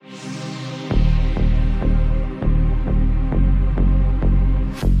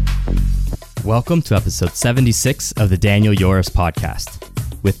Welcome to episode 76 of the Daniel Yoris podcast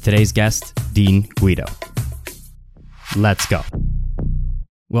with today's guest, Dean Guedo. Let's go.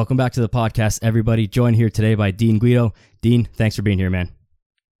 Welcome back to the podcast, everybody. Joined here today by Dean Guedo. Dean, thanks for being here, man.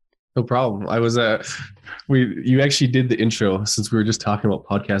 No problem. I was you actually did the intro since we were just talking about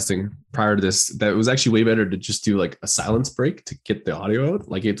podcasting prior to this. That was actually way better to just do like a silence break to get the audio out.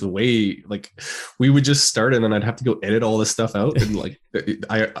 Like it's way like we would just start and then I'd have to go edit all this stuff out. And like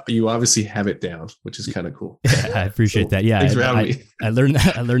you obviously have it down, which is kind of cool. Yeah, I appreciate that. Yeah, thanks for having me. I learned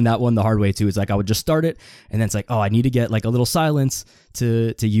that one the hard way too. It's like I would just start it and then it's like, oh, I need to get like a little silence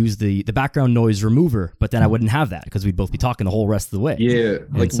to use the background noise remover, but then I wouldn't have that because we'd both be talking the whole rest of the way. Yeah,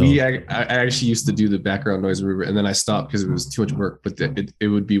 like I actually used to do the background noise remover and then I stopped because it was too much work, but it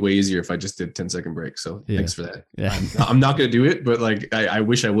would be way easier if I just did 10-second break. So Thanks for that. Yeah. I'm not going to do it, but like I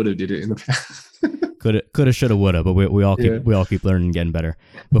wish I would have did it in the past. Coulda, shoulda, woulda, but we all keep learning and getting better.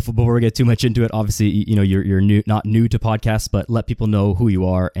 Before we get too much into it, obviously, you know, you're not new to podcasts, but let people know who you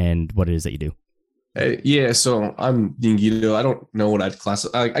are and what it is that you do. So I'm Dean Guedo. I don't know what I'd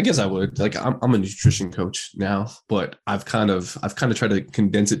classify. I guess I would. Like I'm a nutrition coach now, but I've kind of tried to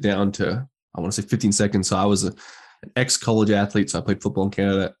condense it down to, I want to say 15 seconds. So I was an ex-college athlete, so I played football in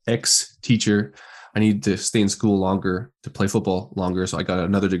Canada. Ex-teacher, I needed to stay in school longer to play football longer, so I got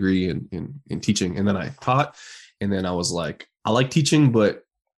another degree in teaching, and then I taught. And then I was like, I like teaching, but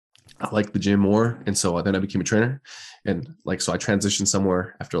I like the gym more, and so then I became a trainer. And like, so I transitioned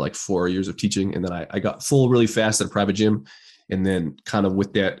somewhere after like 4 years of teaching. And then I got full really fast at a private gym. And then kind of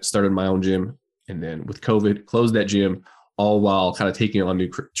with that started my own gym. And then with COVID, closed that gym, all while kind of taking on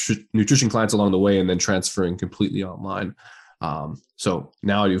nutrition clients along the way and then transferring completely online. So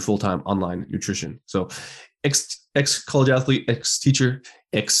now I do full-time online nutrition. So ex-college athlete, ex-teacher,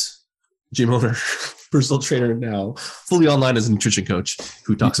 ex-gym owner, personal trainer now, fully online as a nutrition coach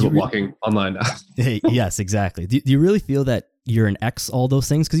who talks about walking online now. Hey, yes, exactly. Do you really feel that you're an ex all those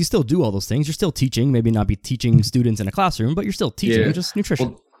things? Because you still do all those things. You're still teaching, maybe not be teaching students in a classroom, but you're still teaching just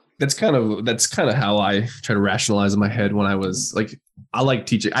nutrition. Well, that's kind of how I try to rationalize in my head when I was like, I like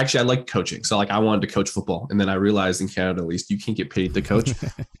teaching. Actually, I like coaching. So like I wanted to coach football. And then I realized in Canada, at least, you can't get paid to coach.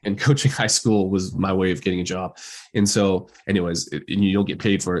 And coaching high school was my way of getting a job. And so anyways, and you don't get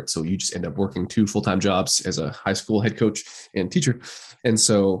paid for it. So you just end up working 2 full-time jobs as a high school head coach and teacher. And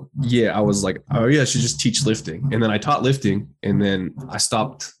so, I was like, oh yeah, I should just teach lifting. And then I taught lifting and then I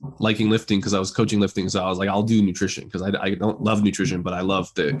stopped liking lifting because I was coaching lifting. So I was like, I'll do nutrition because I don't love nutrition, but I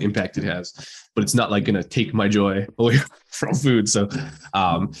love the impact it has. But it's not like going to take my joy away from food. So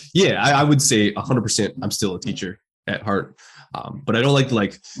I would say 100% I'm still a teacher at heart. But I don't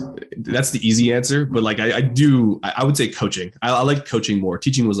like that's the easy answer. But like I would say coaching. I like coaching more.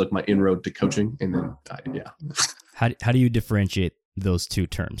 Teaching was like my inroad to coaching. And then, How do you differentiate those two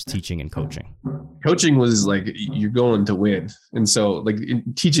terms, teaching and coaching? Coaching was like, you're going to win. And so like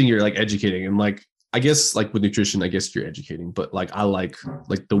in teaching, you're like educating. And like, I guess like with nutrition, I guess you're educating, but like, I like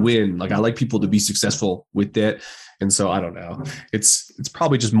the win. Like I like people to be successful with that. And so I don't know, it's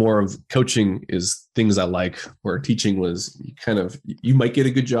probably just more of coaching is things I like, where teaching was you might get a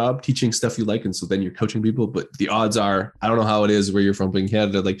good job teaching stuff you like. And so then you're coaching people, but the odds are, I don't know how it is where you're from in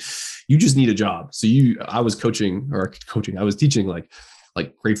Canada, like you just need a job. So I was I was teaching like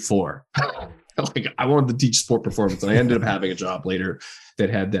grade 4. Like I wanted to teach sport performance and I ended up having a job later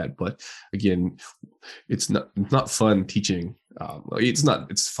that had that. But again, it's not fun teaching.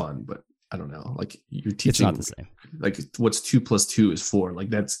 It's fun, but I don't know. Like you're teaching, it's not the same. Like what's 2 + 2 is 4. Like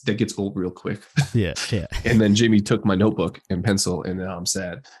that gets old real quick. Yeah. And then Jamie took my notebook and pencil and now I'm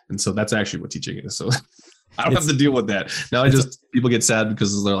sad. And so that's actually what teaching is. So I don't have to deal with that. Now people get sad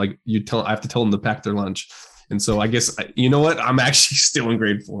because they're like, I have to tell them to pack their lunch. And so I guess, you know what? I'm actually still in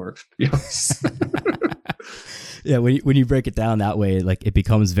grade 4. Yeah, when you break it down that way, like it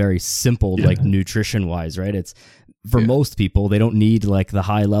becomes very simple, like nutrition wise, right? It's for most people, they don't need like the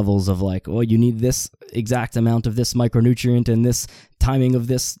high levels of like, oh, you need this exact amount of this micronutrient and this timing of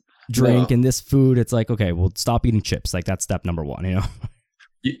this drink and this food. It's like, okay, well, stop eating chips. Like that's step number 1, you know?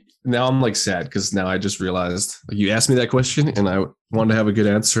 Now I'm like sad because now I just realized like, you asked me that question and I wanted to have a good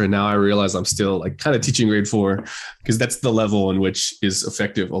answer. And now I realize I'm still like kind of teaching grade 4 because that's the level in which is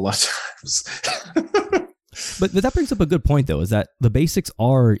effective a lot of times. But that brings up a good point, though, is that the basics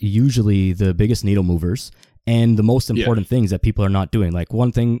are usually the biggest needle movers and the most important things that people are not doing. Like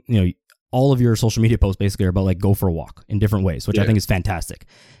one thing, you know, all of your social media posts basically are about like go for a walk in different ways, which I think is fantastic.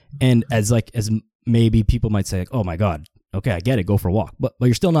 And as maybe people might say, like, oh my God, okay, I get it, go for a walk, but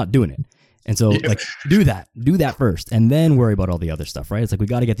you're still not doing it. And so like do that first and then worry about all the other stuff, right? It's like, we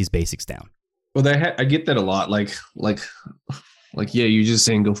got to get these basics down. Well, I get that a lot. Like Like, yeah, you're just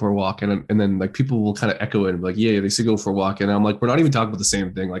saying go for a walk. And then like people will kind of echo it and be like, yeah, they say go for a walk. And I'm like, we're not even talking about the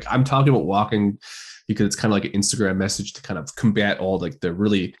same thing. Like I'm talking about walking because it's kind of like an Instagram message to kind of combat all like the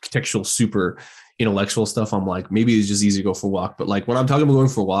really contextual, super intellectual stuff. I'm like, maybe it's just easy to go for a walk. But like when I'm talking about going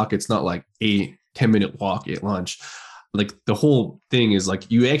for a walk, it's not like a 10-minute walk at lunch. Like the whole thing is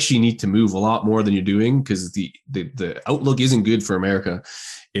like you actually need to move a lot more than you're doing because the outlook isn't good for America,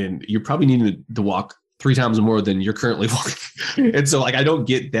 and you're probably needing to walk 3 times more than you're currently walking. And so like I don't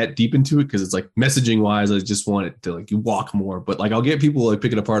get that deep into it because it's like messaging wise, I just want it to like you walk more. But like I'll get people like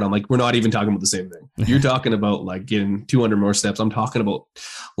pick it apart. I'm like, we're not even talking about the same thing. You're talking about like getting 200 more steps. I'm talking about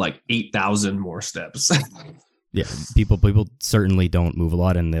like 8,000 more steps. Yeah, people certainly don't move a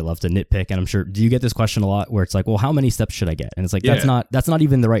lot, and they love to nitpick. And I'm sure, do you get this question a lot, where it's like, well, how many steps should I get? And it's like that's not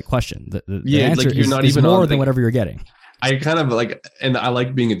even the right question. The answer like you're not is even more on, than like, whatever you're getting. I kind of like, and I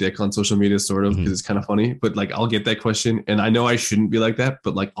like being a dick on social media sort of because it's kind of funny, but like I'll get that question and I know I shouldn't be like that,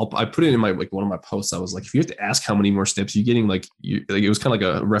 but like I put it in my, like one of my posts. I was like, if you have to ask how many more steps you're getting, like it was kind of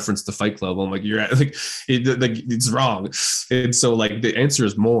like a reference to Fight Club. I'm like, you're at, like it's wrong. And so like the answer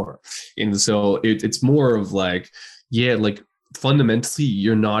is more. And so it's more of like, yeah, like fundamentally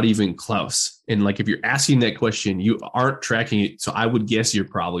you're not even close. And like if you're asking that question, you aren't tracking it. So I would guess you're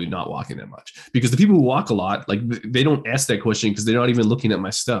probably not walking that much, because the people who walk a lot, like they don't ask that question because they're not even looking at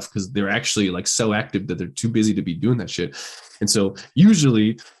my stuff, because they're actually like so active that they're too busy to be doing that shit. And so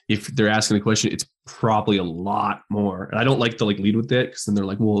usually if they're asking the question, it's probably a lot more. And I don't like to like lead with that, because then they're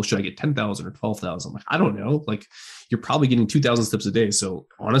like, well, should I get 10,000 or 12,000? I'm like, I don't know. Like you're probably getting 2,000 steps a day. So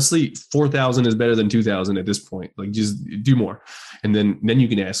honestly, 4,000 is better than 2,000 at this point. Like just do more. And then you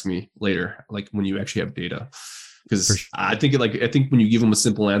can ask me later, like when you actually have data. Because sure. I think when you give them a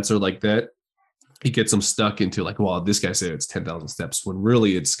simple answer like that, it gets them stuck into like, well, this guy said it's 10,000 steps, when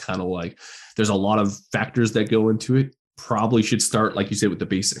really it's kind of like there's a lot of factors that go into it. Probably should start, like you said, with the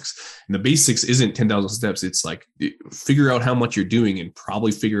basics. And the basics isn't 10,000 steps. It's like figure out how much you're doing and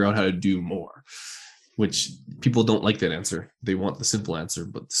probably figure out how to do more, which people don't like that answer. They want the simple answer,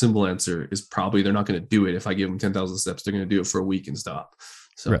 but the simple answer is probably they're not going to do it. If I give them 10,000 steps, they're going to do it for a week and stop.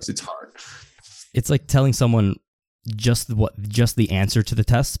 So right. It's hard. It's like telling someone just the answer to the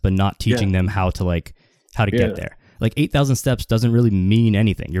test, but not teaching them how to get there. Like 8,000 steps doesn't really mean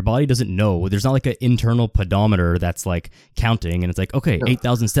anything. Your body doesn't know. There's not like an internal pedometer that's like counting and it's like, okay,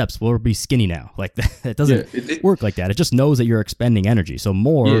 8,000 steps, we'll be skinny now. Like that doesn't work like that. It just knows that you're expending energy. So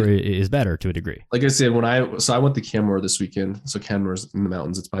more is better to a degree. Like I said, I went to Canmore this weekend. So Canmore's in the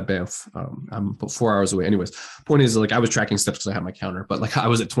mountains. It's by Banff. I'm about 4 hours away. Anyways, point is, like I was tracking steps because I had my counter, but like I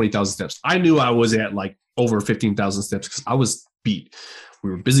was at 20,000 steps. I knew I was at like over 15,000 steps because I was beat. We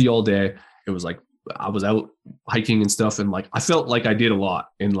were busy all day. It was like, I was out hiking and stuff, and like I felt like I did a lot,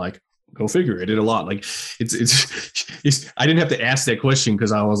 and like go figure, I did a lot. Like it's I didn't have to ask that question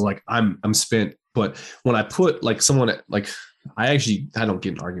because I was like I'm spent. But when I put like someone like I don't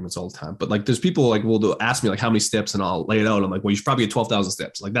get in arguments all the time, but like there's people like they'll ask me like how many steps, and I'll lay it out. I'm like, well, you should probably get 12,000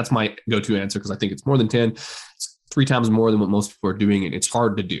 steps. Like that's my go-to answer because I think it's more than 10. It's 3 times more than what most people are doing, and it's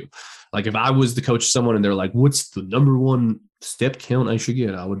hard to do. Like if I was to coach someone and they're like, what's the number one step count I should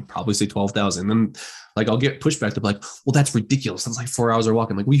get? I would probably say 12,000. And then like I'll get pushback to be like, well, that's ridiculous. That's like 4 hours of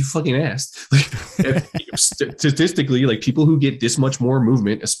walking. I'm like, well, you fucking asked. Like, statistically, like people who get this much more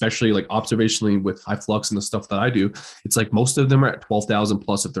movement, especially like observationally with high flux and the stuff that I do, it's like most of them are at 12,000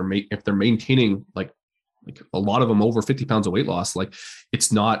 plus if they're maintaining like a lot of them over 50 pounds of weight loss. Like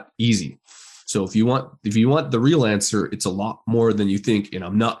it's not easy. So if you want the real answer, it's a lot more than you think. And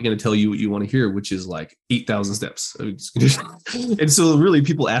I'm not going to tell you what you want to hear, which is like 8,000 steps. And so really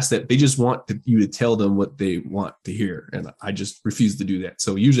people ask that, they just want you to tell them what they want to hear. And I just refuse to do that.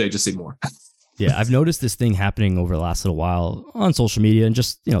 So usually I just say more. Yeah. I've noticed this thing happening over the last little while on social media and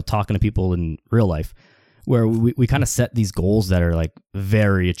just, talking to people in real life, where we kind of set these goals that are like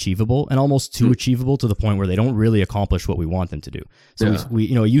very achievable and almost too achievable to the point where they don't really accomplish what we want them to do. So we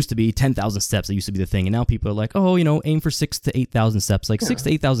it used to be 10,000 steps. That used to be the thing. And now people are like, oh, aim for 6,000 to 8,000 steps. Like 6,000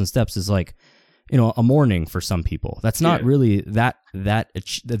 to 8,000 steps is like, a morning for some people. That's not really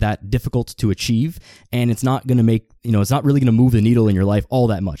that difficult to achieve. And it's not going to make, it's not really going to move the needle in your life all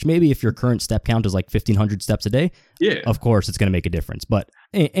that much. Maybe if your current step count is like 1,500 steps a day, of course it's going to make a difference, but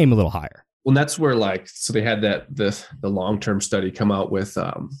aim a little higher. Well, that's where so they had the long-term study come out with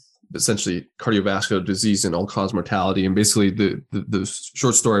essentially cardiovascular disease and all-cause mortality. And basically the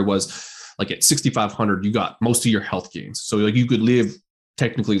short story was like at 6,500, you got most of your health gains. So like you could live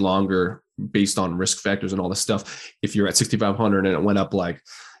technically longer based on risk factors and all this stuff if you're at 6,500, and it went up like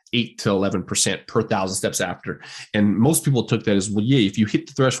 8 to 11% per 1,000 steps after. And most people took that as, well, yeah, if you hit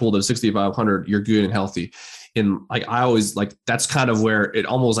the threshold of 6,500, you're good and healthy. And like, I always like, that's kind of where it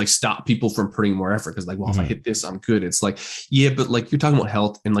almost like stopped people from putting more effort. Cause like, well, if I hit this, I'm good. It's like, yeah, but like you're talking about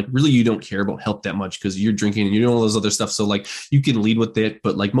health and like, really, you don't care about health that much because you're drinking and you're doing all those other stuff. So like you can lead with it,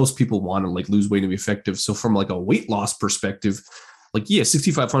 but like most people want to like lose weight and be effective. So from like a weight loss perspective, like, yeah,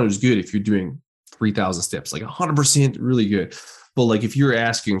 6,500 is good if you're doing 3,000 steps, like 100% really good. But like, if you're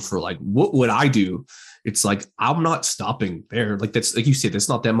asking for like, what would I do? It's like, I'm not stopping there. Like, that's like you said, that's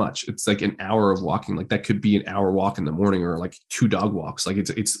not that much. It's like an hour of walking. Like that could be an hour walk in the morning or like 2 dog walks. Like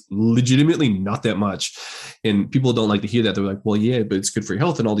it's legitimately not that much. And people don't like to hear that. They're like, well, yeah, but it's good for your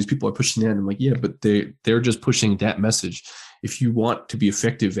health. And all these people are pushing that. And I'm like, yeah, but they're just pushing that message. If you want to be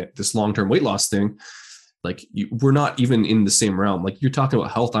effective at this long-term weight loss thing, like we're not even in the same realm. Like you're talking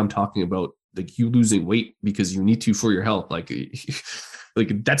about health. I'm talking about like you losing weight because you need to for your health. Like,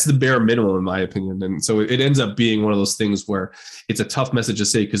 like that's the bare minimum in my opinion. And so it ends up being one of those things where it's a tough message to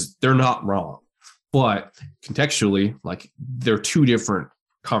say because they're not wrong, but contextually, like they're 2 different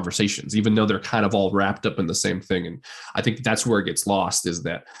conversations, even though they're kind of all wrapped up in the same thing. And I think that's where it gets lost, is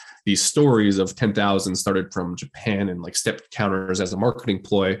that these stories of 10,000 started from Japan and like step counters as a marketing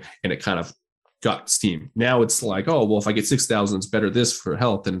ploy, and it kind of got steam. Now it's like, oh, well, if I get 6,000, it's better this for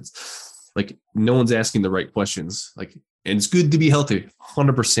health. And it's like, no one's asking the right questions. Like, and it's good to be healthy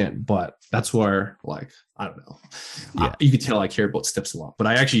 100%, but that's where, like, I don't know. Yeah. You can tell I care about steps a lot, but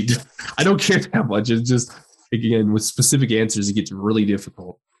I don't care that much. It's just, again, with specific answers, it gets really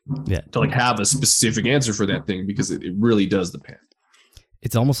difficult to like have a specific answer for that thing because it really does depend.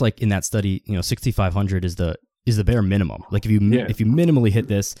 It's almost like in that study, 6,500 is the bare minimum. Like if you minimally hit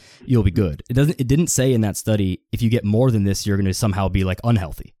this, you'll be good. It didn't say in that study, if you get more than this, you're going to somehow be like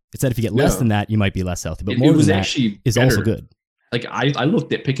unhealthy. It said if you get less than that, you might be less healthy, but more than that is better. Also good. Like I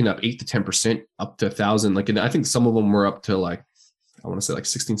looked at picking up 8 to 10% up to 1,000. Like, and I think some of them were up to like, I want to say like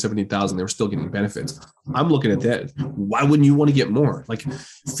 16, 17,000. They were still getting benefits. I'm looking at that. Why wouldn't you want to get more? Like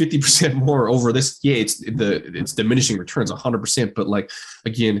 50% more over this? Yeah, it's diminishing returns 100%. But like,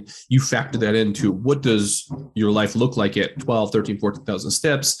 again, you factor that into what does your life look like at 12, 13, 14,000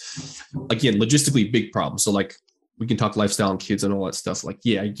 steps? Again, logistically big problem. So like, we can talk lifestyle and kids and all that stuff. Like,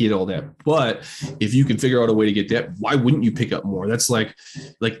 yeah, I get all that. But if you can figure out a way to get that, why wouldn't you pick up more? That's like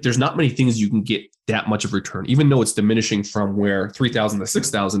there's not many things you can get that much of return, even though it's diminishing from where 3,000 to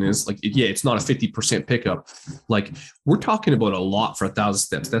 6,000 is. Like, yeah, it's not a 50% pickup. Like, we're talking about a lot for 1,000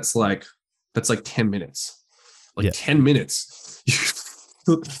 steps. That's like 10 minutes. Like 10 minutes.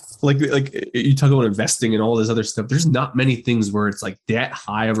 like you talk about investing and all this other stuff. There's not many things where it's like that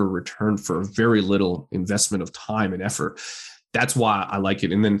high of a return for very little investment of time and effort. That's why I like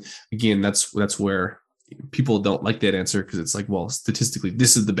it. And then again, that's where people don't like that answer, because it's like, well, statistically,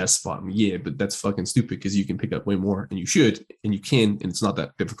 this is the best spot. Yeah, but that's fucking stupid because you can pick up way more, and you should, and you can, and it's not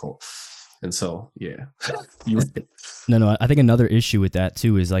that difficult. And so, yeah. No. I think another issue with that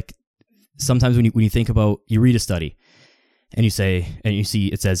too is like sometimes when you think about, you read a study and you see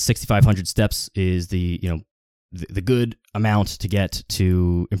it says 6,500 steps is the good amount to get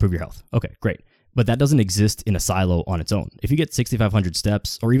to improve your health. Okay, great. But that doesn't exist in a silo on its own. If you get 6,500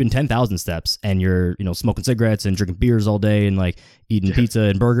 steps or even 10,000 steps and you're, smoking cigarettes and drinking beers all day and like eating pizza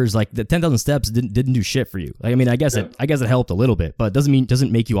and burgers, like the 10,000 steps didn't do shit for you. Like, I mean, I guess it helped a little bit, but it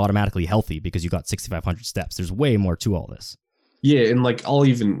doesn't make you automatically healthy because you got 6,500 steps. There's way more to all this. Yeah, and like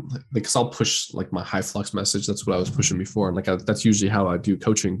I'll push like my high flux message. That's what I was pushing before, and like that's usually how I do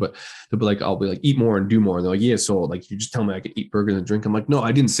coaching. But they'll be like, I'll be like, eat more and do more. And they're like, yeah, so like you just tell me I can eat burgers and drink. I'm like, no,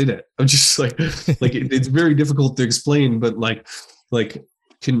 I didn't say that. I'm just like it's very difficult to explain, but like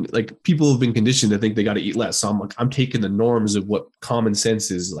people have been conditioned to think they got to eat less. So I'm like, I'm taking the norms of what common sense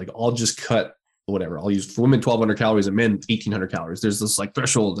is. Like I'll just cut whatever. I'll use for women 1,200 calories and men 1,800 calories. There's this like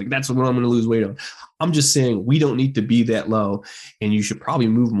threshold. Like that's what I'm going to lose weight on. I'm just saying we don't need to be that low, and you should probably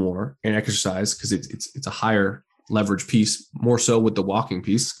move more and exercise because it's a higher leverage piece, more so with the walking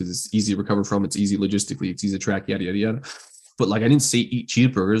piece because it's easy to recover from. It's easy logistically. It's easy to track, yada, yada, yada. But like I didn't say eat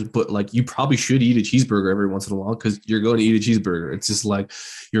cheeseburgers, but like you probably should eat a cheeseburger every once in a while because you're going to eat a cheeseburger. It's just like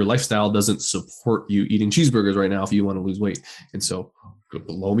your lifestyle doesn't support you eating cheeseburgers right now if you want to lose weight. And so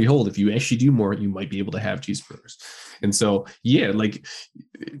lo and behold, if you actually do more, you might be able to have cheeseburgers. And so, yeah, like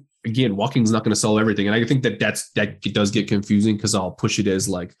again, walking is not going to solve everything. And I think that does get confusing because I'll push it as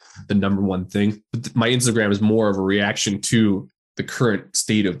like the number one thing. But my Instagram is more of a reaction to the current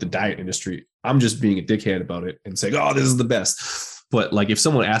state of the diet industry. I'm just being a dickhead about it and saying, oh, this is the best. But like, if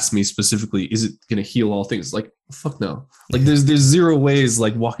someone asks me specifically, is it going to heal all things? Like, fuck no. Like, there's zero ways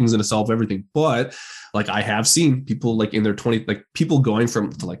like walking's going to solve everything. But like, I have seen people like in their 20, like people going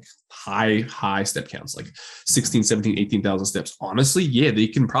from to like high step counts, like 16, 17, 18,000 steps. Honestly, yeah, they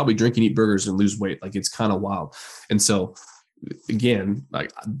can probably drink and eat burgers and lose weight. Like, it's kind of wild. And so again,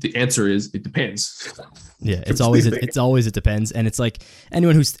 like the answer is it depends. Yeah, it's always it depends. And it's like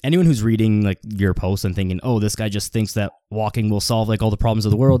anyone who's reading like your post and thinking, oh, this guy just thinks that walking will solve like all the problems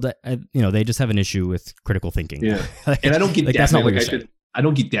of the world, they just have an issue with critical thinking. Yeah. And I don't get like, that. That's not what you're saying. I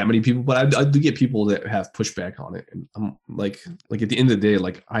don't get that many people, but I do get people that have pushback on it. And I'm like at the end of the day,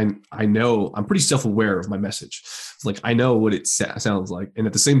 like I know I'm pretty self-aware of my message. It's like, I know what it sounds like. And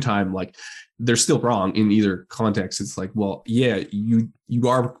at the same time, like they're still wrong in either context. It's like, well, yeah, you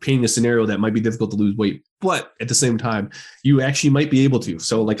are painting a scenario that might be difficult to lose weight, but at the same time, you actually might be able to.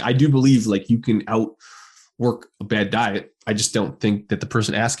 So like, I do believe like you can outwork a bad diet. I just don't think that the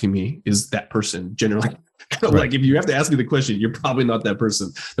person asking me is that person generally. Right. Like, if you have to ask me the question, you're probably not that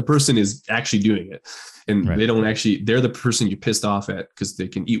person. The person is actually doing it. And right. They're the person you pissed off at because they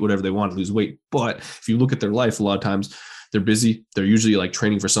can eat whatever they want to lose weight. But if you look at their life, a lot of times they're busy. They're usually like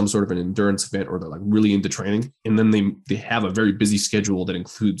training for some sort of an endurance event, or they're like really into training. And then they have a very busy schedule that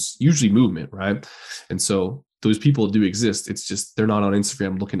includes usually movement, right? And so those people do exist. It's just they're not on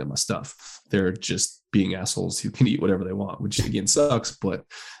Instagram looking at my stuff. They're just being assholes who can eat whatever they want, which again sucks, but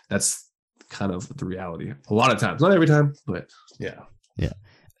that's kind of the reality a lot of times, not every time, but yeah.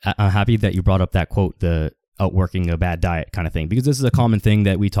 I'm happy that you brought up that quote, the outworking a bad diet kind of thing, because this is a common thing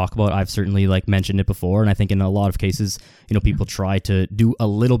that we talk about. I've certainly like mentioned it before, and I think in a lot of cases, people try to do a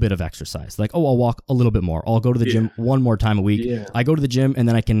little bit of exercise, like, oh, I'll walk a little bit more, I'll go to the gym one more time a week. I go to the gym and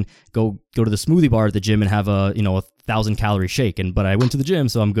then I can go to the smoothie bar at the gym and have a 1,000-calorie shake, but I went to the gym,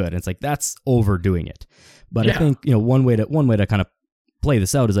 so I'm good. And it's like, that's overdoing it. But I think one way to kind of play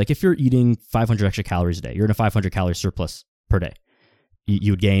this out is like, if you're eating 500 extra calories a day, you're in a 500 calorie surplus per day,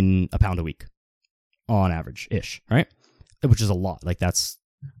 you would gain a pound a week on average ish, right? Which is a lot. Like that's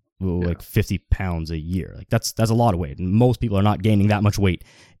like 50 pounds a year. Like that's a lot of weight. And most people are not gaining that much weight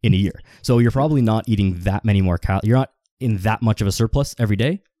in a year. So you're probably not eating that many more calories. You're not in that much of a surplus every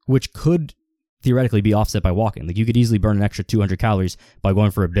day, which could theoretically be offset by walking. Like you could easily burn an extra 200 calories by going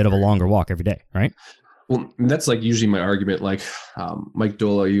for a bit of a longer walk every day, right? Well, that's like usually my argument. Like Mike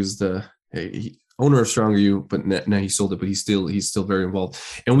Dola used owner of Stronger You, but now he sold it, but he's still very involved.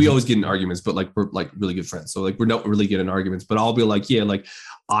 And we always get in arguments, but like we're like really good friends. So like we're not really getting arguments, but I'll be like, yeah, like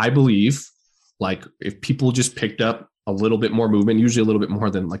I believe like if people just picked up a little bit more movement, usually a little bit more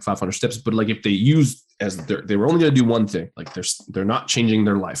than like 500 steps, but like if they used as they were only going to do one thing, like they're not changing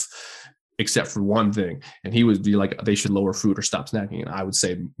their life except for one thing. And he would be like, they should lower food or stop snacking. And I would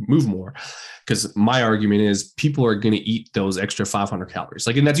say move more, because my argument is people are going to eat those extra 500 calories.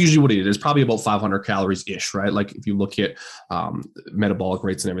 Like, and that's usually what it is. It's probably about 500 calories ish, right? Like if you look at metabolic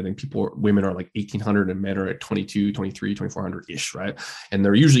rates and everything, women are like 1,800 and men are at 22, 23, 2,400 ish, right? And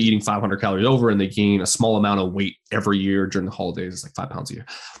they're usually eating 500 calories over, and they gain a small amount of weight every year during the holidays. It's like 5 pounds a year.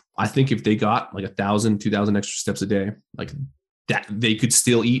 I think if they got like 1,000, 2,000 extra steps a day, like that, they could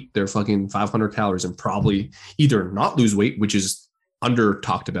still eat their fucking 500 calories and probably either not lose weight, which is under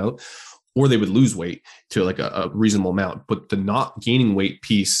talked about, or they would lose weight to like a reasonable amount. But the not gaining weight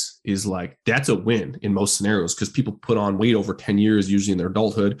piece is like, that's a win in most scenarios, because people put on weight over 10 years, usually in their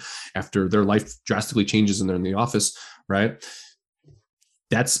adulthood, after their life drastically changes and they're in the office, right?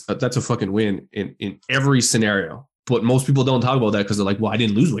 That's a fucking win in every scenario. But most people don't talk about that because they're like, well, I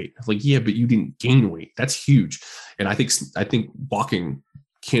didn't lose weight. I'm like, yeah, but you didn't gain weight. That's huge. And I think walking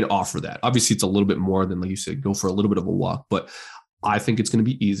can offer that. Obviously, it's a little bit more than, like you said, go for a little bit of a walk. But I think it's going to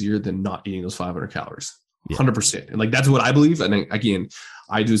be easier than not eating those 500 calories. 100%. And like, that's what I believe. And again,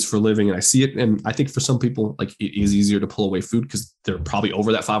 I do this for a living and I see it. And I think for some people, like it is easier to pull away food because they're probably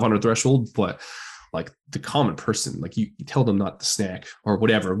over that 500 threshold. But like the common person, like you tell them not to snack or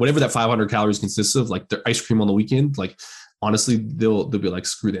whatever that 500 calories consists of, like their ice cream on the weekend, like honestly, they'll be like,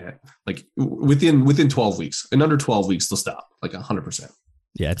 screw that. Like within 12 weeks and under 12 weeks, they'll stop like 100%.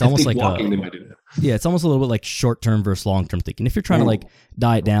 Yeah. It's almost like walking, they might do that. Yeah. It's almost a little bit like short-term versus long-term thinking. If you're trying to like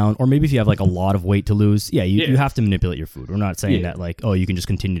diet down, or maybe if you have like a lot of weight to lose, you have to manipulate your food. We're not saying that like, oh, you can just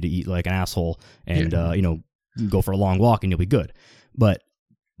continue to eat like an asshole and, go for a long walk and you'll be good.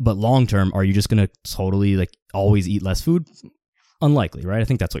 But long term, are you just going to totally like always eat less food? Unlikely, right? I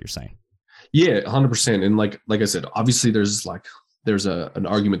think that's what you're saying. Yeah, 100%. And like I said, obviously there's like there's an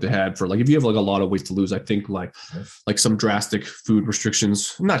argument to had for like, if you have like a lot of weight to lose, I think like some drastic food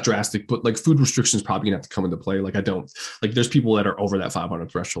restrictions, not drastic, but like food restrictions probably gonna have to come into play. Like there's people that are over that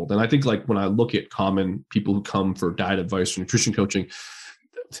 500 threshold. And I think like when I look at common people who come for diet advice or nutrition coaching,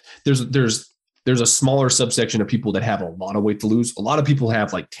 there's a smaller subsection of people that have a lot of weight to lose. A lot of people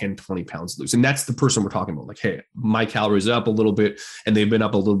have like 10, 20 pounds to lose. And that's the person we're talking about. Like, hey, my calories are up a little bit and they've been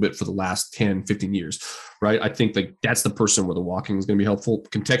up a little bit for the last 10, 15 years, right? I think like that's the person where the walking is going to be helpful.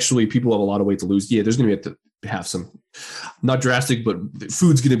 Contextually, people have a lot of weight to lose. Yeah, there's going to have some, not drastic, but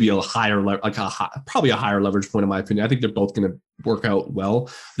food's going to be probably a higher leverage point in my opinion. I think they're both going to work out well.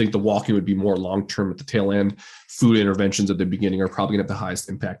 I think the walking would be more long-term at the tail end. Food interventions at the beginning are probably going to have the highest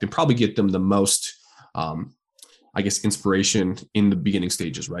impact and probably get them the most, inspiration in the beginning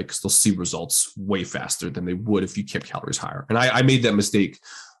stages, right? Because they'll see results way faster than they would if you kept calories higher. And I made that mistake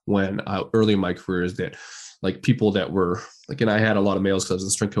when early in my career, is that like people that were like, and I had a lot of males because I was in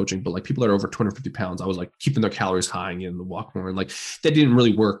strength coaching, but like people that are over 250 pounds, I was like keeping their calories high and getting the walk more. And like that didn't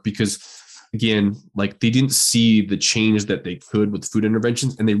really work because again, like they didn't see the change that they could with food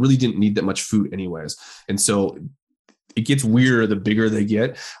interventions and they really didn't need that much food anyways. And so it gets weirder the bigger they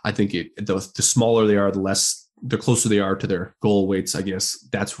get. I think the smaller they are, the closer they are to their goal weights, I guess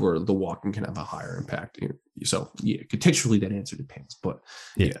that's where the walking can have a higher impact. So yeah, contextually that answer depends, but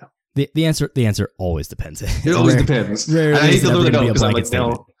yeah. The answer always depends. It always depends. I hate to throw that out because I'm like,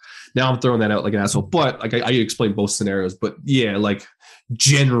 now I'm throwing that out like an asshole. But like I explain both scenarios. But yeah, like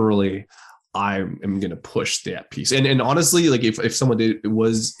generally, I am going to push that piece. And honestly, like if someone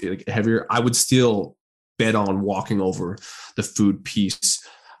was like heavier, I would still bet on walking over the food piece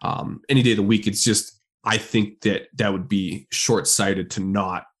any day of the week. It's just I think that would be short-sighted to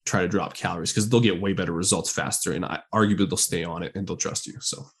not try to drop calories because they'll get way better results faster, and arguably they'll stay on it and they'll trust you.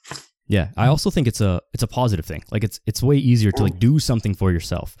 So yeah, I also think it's a positive thing. Like it's way easier to like do something for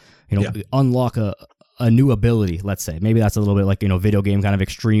yourself. Unlock a new ability. Let's say maybe that's a little bit like video game kind of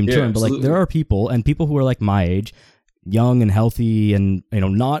extreme term, but like there are people who are like my age, young and healthy, and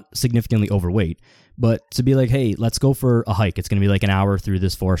not significantly overweight. But to be like, hey, let's go for a hike. It's going to be like an hour through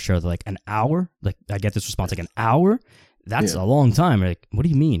this forest trail. They're like, an hour? Like I get this response, like an hour? That's a long time. Like, what do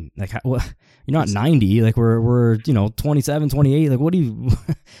you mean? Like, you're not 90. Like we're 27, 28. Like, what do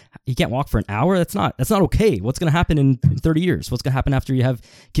you can't walk for an hour? That's not okay. What's going to happen in 30 years? What's going to happen after you have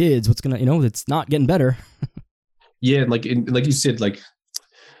kids? What's going to, it's not getting better. Yeah. Like you said, like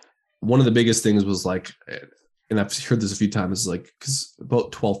one of the biggest things was like, and I've heard this a few times, like, because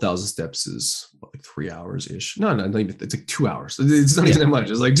about 12,000 steps is like 3 hours ish. No, it's like 2 hours. It's not even that much.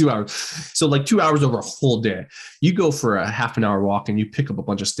 It's like 2 hours. So like 2 hours over a whole day, you go for a half an hour walk and you pick up a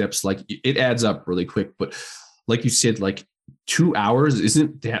bunch of steps, like it adds up really quick. But like you said, like 2 hours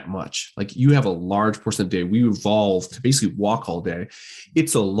isn't that much. Like you have a large portion of the day. We evolved to basically walk all day.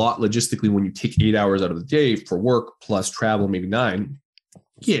 It's a lot logistically when you take 8 hours out of the day for work plus travel, maybe 9.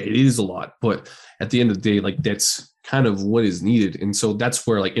 Yeah, it is a lot, but at the end of the day, like that's kind of what is needed. And so that's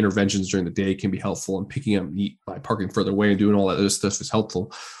where like interventions during the day can be helpful, and picking up meat by parking further away and doing all that other stuff is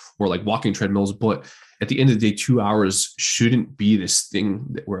helpful, or like walking treadmills. But at the end of the day, 2 hours shouldn't be this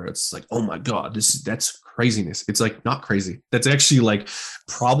thing where it's like, oh my God, that's craziness. It's like not crazy. That's actually like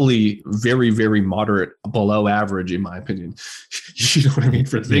probably very, very moderate, below average, in my opinion. You know what I mean?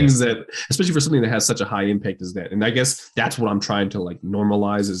 For things that, especially for something that has such a high impact as that. And I guess that's what I'm trying to like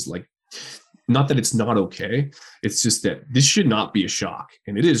normalize, is like, not that it's not okay. It's just that this should not be a shock.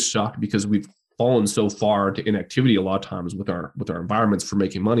 And it is shock because we've fallen so far to inactivity a lot of times with our environments for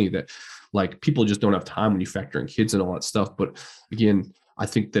making money that like people just don't have time when you factor in kids and all that stuff. But again, I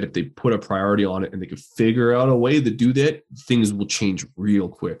think that if they put a priority on it and they could figure out a way to do that, things will change real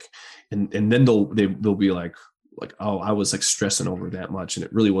quick. And then they'll be like, oh, I was like stressing over that much and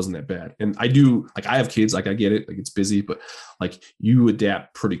it really wasn't that bad. And I have kids, like I get it, like it's busy, but like you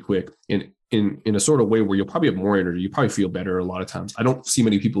adapt pretty quick in a sort of way where you'll probably have more energy. You probably feel better a lot of times. I don't see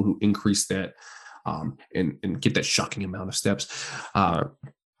many people who increase that and get that shocking amount of steps.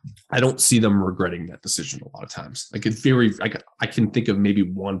 I don't see them regretting that decision a lot of times. Like it's I can think of maybe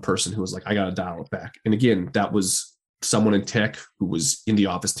one person who was like, I got to dial it back. And again, that was someone in tech who was in the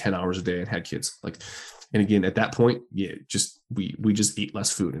office 10 hours a day and had kids. Like, and again, at that point, yeah, we just ate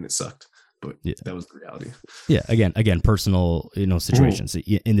less food and it sucked. But that was the reality. Yeah. Again, personal, situations,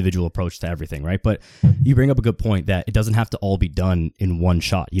 individual approach to everything. Right. But you bring up a good point that it doesn't have to all be done in one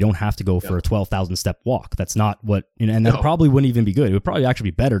shot. You don't have to go for a 12,000 step walk. That's not what, and that probably wouldn't even be good. It would probably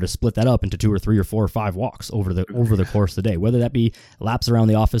actually be better to split that up into 2 or 3 or 4 or 5 walks over the course of the day, whether that be laps around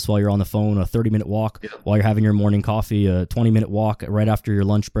the office while you're on the phone, a 30-minute walk while you're having your morning coffee, a 20-minute walk right after your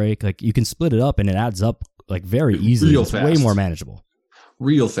lunch break. Like you can split it up and it adds up like very easily. Real it's fast. way more manageable.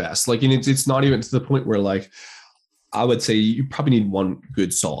 Real fast. Like, and it's not even to the point where like, I would say you probably need one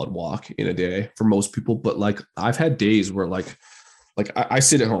good solid walk in a day for most people. But like, I've had days where like I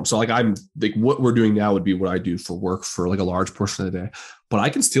sit at home. So like, I'm like, what we're doing now would be what I do for work for like a large portion of the day, but I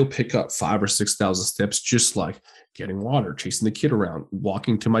can still pick up 5,000 or 6,000 steps, just like getting water, chasing the kid around,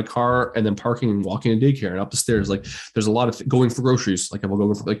 walking to my car, and then parking and walking to daycare and up the stairs. Like there's a lot of going for groceries. Like I'm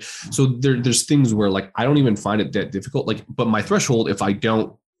going for like, so there's things where like, I don't even find it that difficult. Like, but my threshold, if I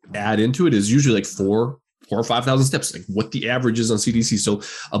don't add into it, is usually like 4,000 or 5,000 steps, like what the average is on CDC. So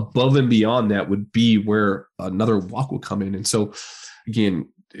above and beyond that would be where another walk will come in. And so again,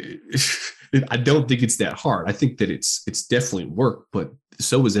 I don't think it's that hard. I think that it's definitely work, but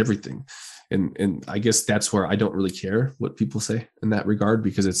so is everything. And I guess that's where I don't really care what people say in that regard,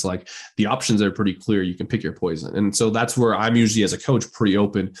 because it's like the options are pretty clear. You can pick your poison. And so that's where I'm usually, as a coach, pretty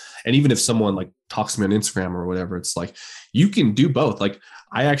open. And even if someone like talks to me on Instagram or whatever, it's like, you can do both. Like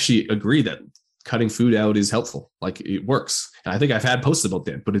I actually agree that cutting food out is helpful. Like it works. And I think I've had posts about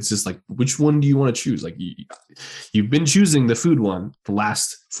that, but it's just like, which one do you want to choose? Like you've been choosing the food one the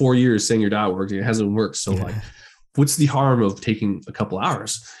last 4 years saying your diet works and it hasn't worked. So like, what's the harm of taking a couple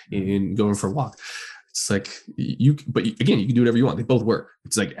hours and going for a walk? It's like but again, you can do whatever you want. They both work.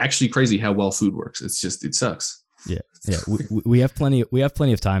 It's like actually crazy how well food works. It's just, it sucks. Yeah. Yeah. We have plenty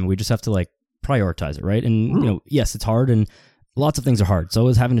of time. We just have to like prioritize it. Right. And yes, it's hard, and lots of things are hard. So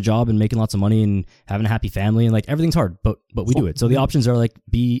is having a job and making lots of money and having a happy family, and like everything's hard, but we do it. So the options are like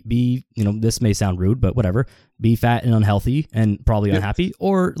be, this may sound rude, but whatever, be fat and unhealthy and probably unhappy,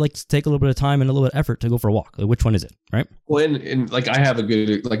 or like take a little bit of time and a little bit of effort to go for a walk. Like, which one is it? Right. Well, and like I have a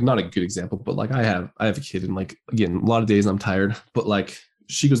good, like not a good example, but like I have a kid, and like, again, a lot of days I'm tired, but like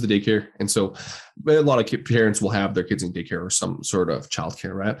she goes to daycare. And so a lot of parents will have their kids in daycare or some sort of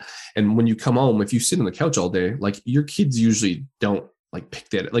childcare, right? And when you come home, if you sit on the couch all day, like your kids usually don't like pick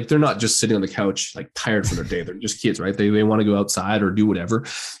that. Like they're not just sitting on the couch, like tired from their day. They're just kids, right? They want to go outside or do whatever.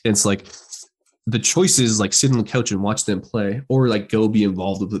 And it's like the choice is like sit on the couch and watch them play, or like go be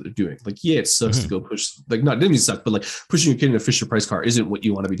involved with what they're doing. Like, yeah, it sucks to go push, like not, it didn't suck, but like pushing your kid in a Fisher Price car isn't what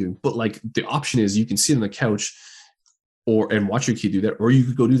you want to be doing. But like the option is you can sit on the couch and watch your kid do that, or you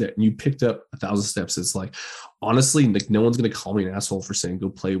could go do that. And you picked up 1,000 steps. It's like, honestly, like no one's going to call me an asshole for saying, go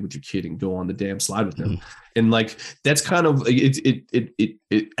play with your kid and go on the damn slide with them. And like, that's kind of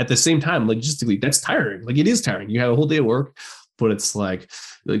it at the same time, logistically, that's tiring. Like it is tiring. You have a whole day of work, but it's like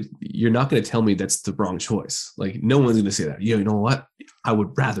you're not going to tell me that's the wrong choice. Like no one's going to say that. You know what? I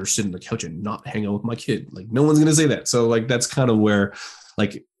would rather sit on the couch and not hang out with my kid. Like no one's going to say that. So like, that's kind of where,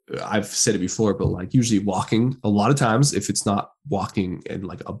 like, I've said it before, but like usually walking, a lot of times, if it's not walking in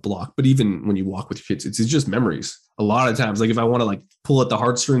like a block, but even when you walk with your kids, it's just memories. A lot of times, like if I want to like pull at the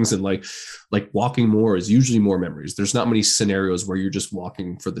heartstrings and like walking more is usually more memories. There's not many scenarios where you're just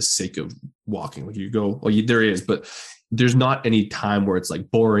walking for the sake of walking. Like you go, well, there is, but there's not any time where it's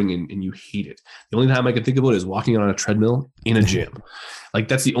like boring and you hate it. The only time I can think about it is walking on a treadmill in a gym. Like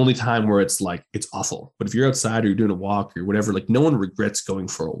that's the only time where it's like, it's awful. But if you're outside or you're doing a walk or whatever, like no one regrets going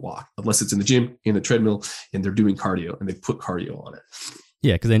for a walk unless it's in the gym, in a treadmill, and they're doing cardio and they put cardio on it.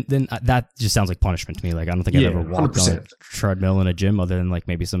 Yeah, because then that just sounds like punishment to me. Like I don't think I've ever walked 100%. On a treadmill in a gym, other than like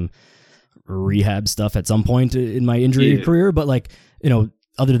maybe some rehab stuff at some point in my injury career. But like,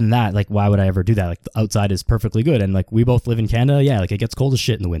 other than that, like why would I ever do that? Like the outside is perfectly good. And like we both live in Canada. Yeah, like it gets cold as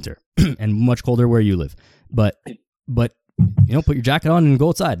shit in the winter and much colder where you live. But put your jacket on and go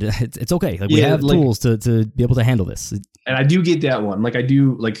outside. It's okay. Like we have tools to be able to handle this. And I do get that one. Like I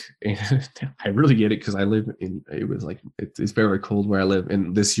do, like I really get it because I live in. It was like it's very cold where I live,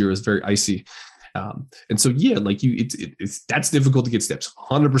 and this year is very icy. And so like it's that's difficult to get steps.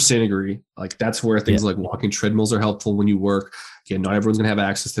 100% agree. Like that's where things like walking treadmills are helpful when you work. Again, not everyone's gonna have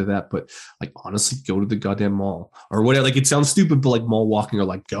access to that, but like honestly, go to the goddamn mall or whatever. Like it sounds stupid, but like mall walking or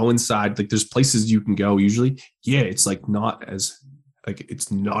like go inside. Like there's places you can go usually. Yeah, it's like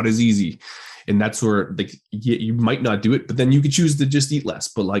it's not as easy. And that's where like you might not do it, but then you could choose to just eat less.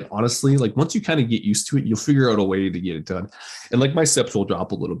 But like honestly, like once you kind of get used to it, you'll figure out a way to get it done. And like my steps will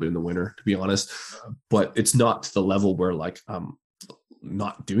drop a little bit in the winter, to be honest, but it's not to the level where like I'm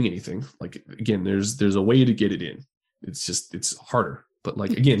not doing anything. Like again, there's a way to get it in. It's harder. But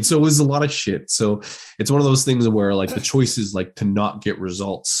like again, so it was a lot of shit. So it's one of those things where like the choice is like to not get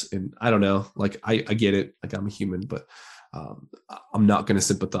results. And I don't know, like I get it. Like I'm a human, but I'm not going to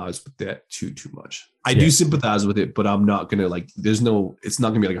sympathize with that too much. I do sympathize with it, but I'm not going to like, it's not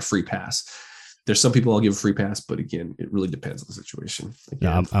going to be like a free pass. there's some people I'll give a free pass, but again, it really depends on the situation.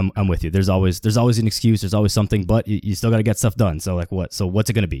 Again, yeah, I'm with you. There's always an excuse. There's always something, but you still got to get stuff done. So like what? So what's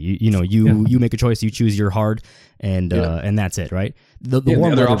it going to be? You make a choice. You choose your hard, and that's it, right? The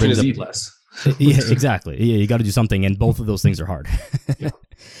warm other weather option brings is up, eat less. Yeah, exactly. Yeah, you got to do something, and both of those things are hard. Yeah.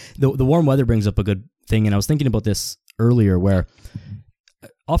 The warm weather brings up a good thing, and I was thinking about this earlier, where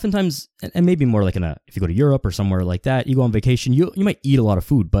oftentimes, and maybe more like if you go to Europe or somewhere like that, you go on vacation, you might eat a lot of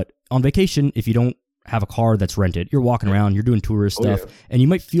food, but on vacation, if you don't have a car that's rented, you're walking around, you're doing tourist stuff, and you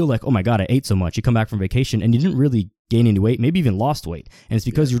might feel like, oh my God, I ate so much. You come back from vacation and you didn't really gain any weight, maybe even lost weight. And it's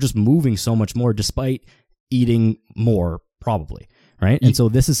because you're just moving so much more despite eating more, probably, right? And so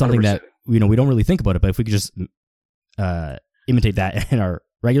this is something 100%. That, we don't really think about it, but if we could just imitate that in our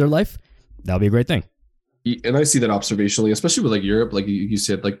regular life, that would be a great thing. And I see that observationally, especially with like Europe, like you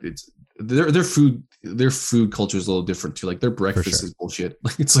said, like it's their food culture is a little different too. Like their breakfast is bullshit.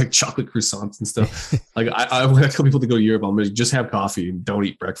 Like it's like chocolate croissants and stuff. Like when I tell people to go to Europe, I'm gonna just have coffee and don't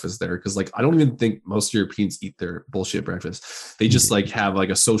eat breakfast there, because like I don't even think most Europeans eat their bullshit breakfast. They just like have like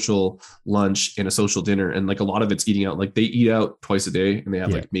a social lunch and a social dinner, and like a lot of it's eating out. Like they eat out twice a day, and they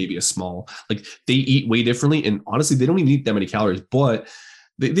have like maybe a small, like they eat way differently. And honestly, they don't even eat that many calories, but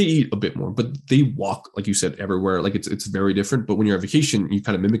they eat a bit more, but they walk, like you said, everywhere. Like it's very different. But when you're on vacation, you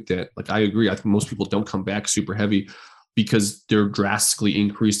kind of mimic that. Like I agree. I think most people don't come back super heavy because they're drastically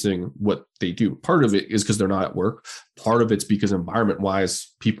increasing what they do. Part of it is because they're not at work. Part of it's because environment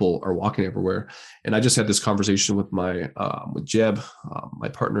wise, people are walking everywhere. And I just had this conversation with with Jeb, my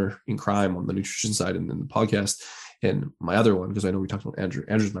partner in crime on the nutrition side and the podcast, and my other one, because I know we talked about Andrew.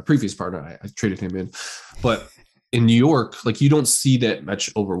 Andrew's my previous partner. I traded him in, but in New York, like you don't see that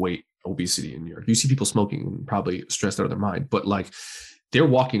much obesity in New York. You see people smoking and probably stressed out of their mind, but like they're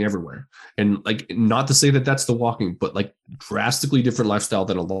walking everywhere. And like, not to say that that's the walking, but like drastically different lifestyle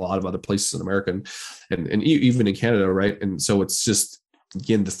than a lot of other places in America and even in Canada. Right. And so it's just,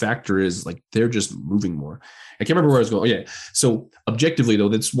 again, the factor is like, they're just moving more. I can't remember where I was going. Oh, yeah. So objectively though,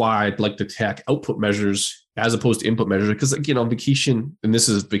 that's why I'd like to attack output measures as opposed to input measures. Because again, on vacation, and this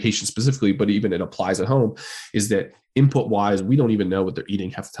is vacation specifically, but even it applies at home, is that input wise, we don't even know what they're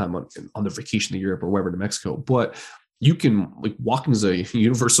eating half the time on their vacation to Europe or wherever to Mexico. But you can, like, walking is a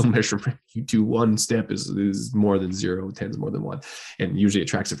universal measurement. You do one step is more than 0, 10 is more than 1, and usually it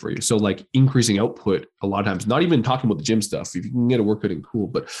tracks it for you. So like increasing output a lot of times, not even talking about the gym stuff, if you can get a workout in, cool.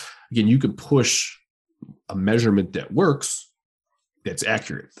 But again, you can push a measurement that works, that's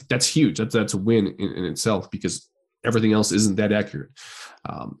accurate. That's huge. That's a win in itself, because everything else isn't that accurate.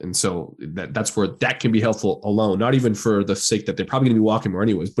 And so that's where that can be helpful alone, not even for the sake that they're probably going to be walking more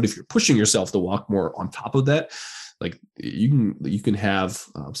anyways. But if you're pushing yourself to walk more on top of that, like you can have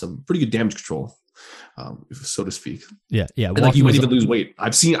some pretty good damage control, so to speak. Yeah. And like you might even lose weight.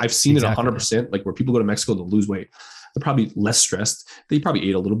 I've seen exactly. It 100%. Like where people go to Mexico to lose weight, they're probably less stressed. They probably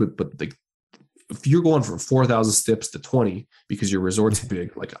ate a little bit, but like if you're going from 4,000 steps to 20 because your resort's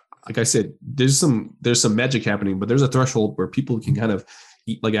big, like I said, there's some magic happening, but there's a threshold where people can kind of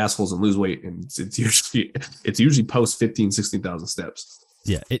eat like assholes and lose weight, and it's usually post 15, 16,000 steps.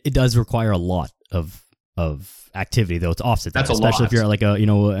 Yeah, it does require a lot of activity though to offset that. That's especially if you're at like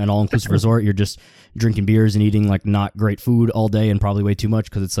an all-inclusive resort, you're just drinking beers and eating like not great food all day and probably way too much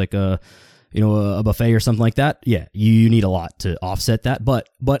because it's like a buffet or something like that. Yeah, you need a lot to offset that, but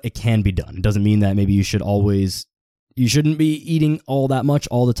it can be done. It doesn't mean that maybe you shouldn't be eating all that much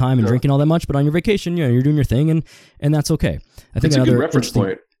all the time and drinking all that much, but on your vacation, you're doing your thing and that's okay. I think it's a good reference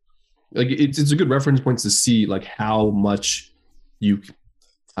point. Like it's a good reference point to see like how much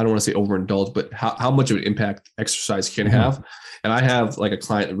I don't want to say overindulge, but how much of an impact exercise can have. And I have like a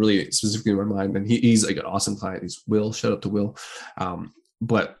client really specifically in my mind, and he's like an awesome client. He's Will. Shout out to Will.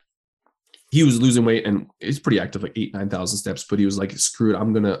 But he was losing weight and he's pretty active, like 8,000-9,000 steps, but he was like, screw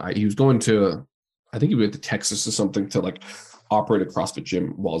it. He was going to, I think he went to Texas or something to like operate a CrossFit gym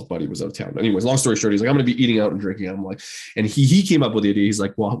while his buddy was out of town. Anyways, long story short, he's like, I'm going to be eating out and drinking. I'm like, and he came up with the idea. He's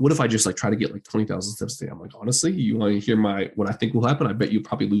like, well, what if I just like try to get like 20,000 steps a day? I'm like, honestly, you want to hear what I think will happen? I bet you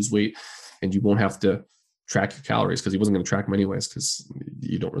probably lose weight and you won't have to track your calories, because he wasn't going to track them anyways, because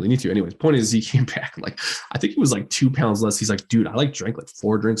you don't really need to. Anyways, point is, he came back like, I think he was like 2 pounds less. He's like, dude, I like drank like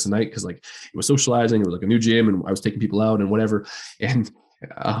 4 drinks a night because like it was socializing, it was like a new gym, and I was taking people out and whatever. And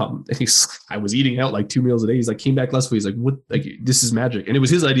I was eating out like 2 meals a day. He's like, came back less weight. He's like, what? Like, this is magic. And it was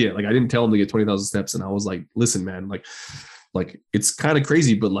his idea. Like, I didn't tell him to get 20,000 steps. And I was like, listen, man, like it's kind of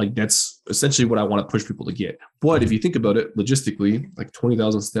crazy, but like, that's essentially what I want to push people to get. But if you think about it logistically, like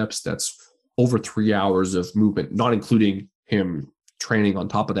 20,000 steps, that's over 3 hours of movement, not including him training on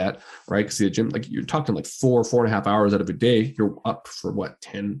top of that, right? Because the gym, like you're talking like 4.5 hours out of a day, you're up for what,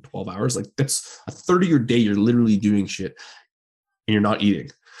 10, 12 hours? Like that's a third of your day. You're literally doing shit and you're not eating.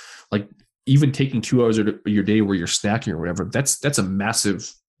 Like even taking 2 hours of your day where you're snacking or whatever, that's a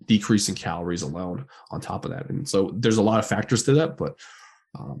massive decrease in calories alone on top of that. And so there's a lot of factors to that, but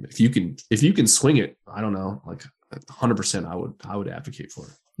if you can swing it, I don't know, like 100%, I would advocate for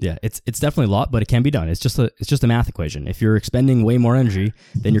it. Yeah, it's definitely a lot, but it can be done. It's just a math equation. If you're expending way more energy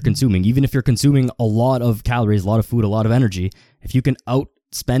than you're consuming, even if you're consuming a lot of calories, a lot of food, a lot of energy, if you can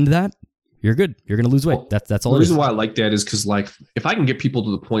outspend that, you're good. You're going to lose weight. That's all. The reason why I like that is because like if I can get people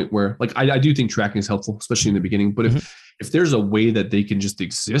to the point where like I do think tracking is helpful, especially in the beginning. But if there's a way that they can just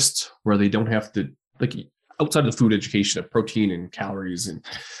exist where they don't have to like outside of the food education of protein and calories and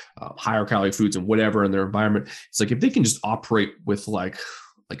higher calorie foods and whatever in their environment, it's like if they can just operate with like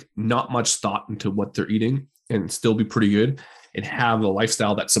not much thought into what they're eating and still be pretty good and have a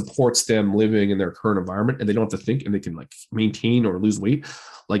lifestyle that supports them living in their current environment and they don't have to think and they can like maintain or lose weight,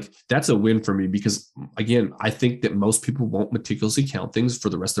 like that's a win for me because again, I think that most people won't meticulously count things for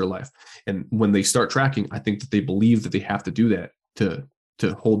the rest of their life. And when they start tracking, I think that they believe that they have to do that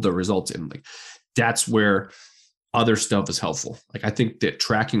to hold the results in. Like that's where other stuff is helpful. Like I think that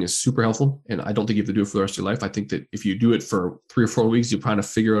tracking is super helpful and I don't think you have to do it for the rest of your life. I think that if you do it for 3 or 4 weeks, you'll kind of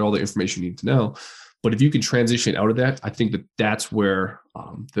figure out all the information you need to know. But if you can transition out of that, I think that that's where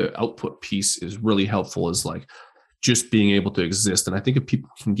the output piece is really helpful is like just being able to exist. And I think if people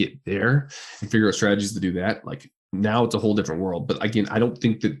can get there and figure out strategies to do that, like now it's a whole different world. But again, I don't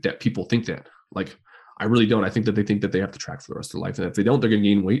think that people think that. Like I really don't. I think that they think that they have to track for the rest of their life. And if they don't, they're going to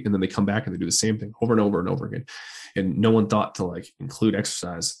gain weight. And then they come back and they do the same thing over and over and over again. And no one thought to like include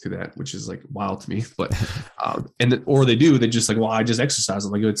exercise to that, which is like wild to me. But, or they do, they just like, well, I just exercise.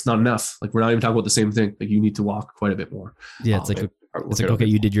 I'm like, it's not enough. Like, we're not even talking about the same thing. Like you need to walk quite a bit more. Yeah. It's okay,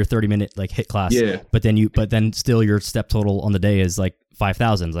 you did your 30-minute like HIIT class. Yeah. But then still your step total on the day is like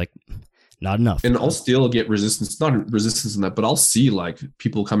 5,000. Like not enough. And I'll still get resistance, not resistance in that, but I'll see like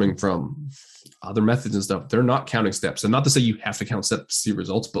people coming from other methods and stuff. They're not counting steps. And not to say you have to count steps to see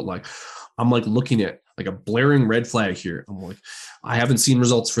results, but like, I'm like looking at like a blaring red flag here. I'm like, I haven't seen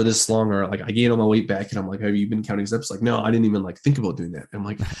results for this long, or like I gained all my weight back and I'm like, have you been counting steps? Like, no, I didn't even like think about doing that. And I'm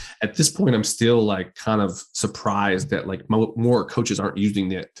like, at this point, I'm still like kind of surprised that like more coaches aren't using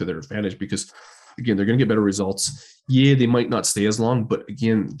that to their advantage because again, they're going to get better results. Yeah, they might not stay as long, but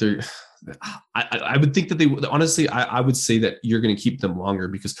again, I would think that they honestly, I would say that you're going to keep them longer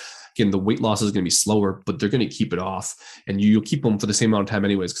because again, the weight loss is going to be slower, but they're going to keep it off and you'll keep them for the same amount of time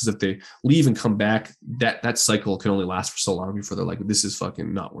anyways. Because if they leave and come back, that cycle can only last for so long before they're like, this is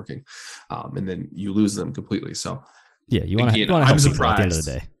fucking not working. And then you lose them completely. So yeah, you want to I'm surprised at the end of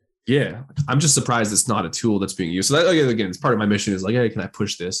the day. Yeah, I'm just surprised it's not a tool that's being used. So that, again, it's part of my mission is like, hey, can I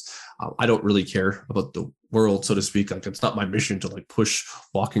push this? I don't really care about the world, so to speak. Like, it's not my mission to like push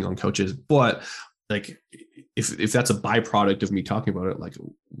walking on coaches. But like, if that's a byproduct of me talking about it, like,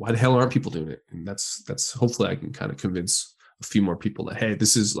 why the hell aren't people doing it? And that's hopefully I can kind of convince a few more people that, hey,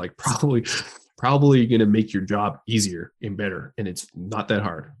 this is like probably going to make your job easier and better, and it's not that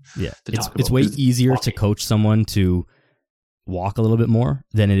hard. Yeah, it's way easier to coach someone to walk a little bit more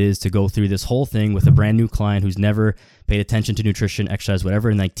than it is to go through this whole thing with a brand new client who's never paid attention to nutrition, exercise, whatever,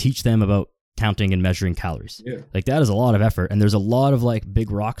 and like teach them about counting and measuring calories. Yeah. Like that is a lot of effort, and there's a lot of like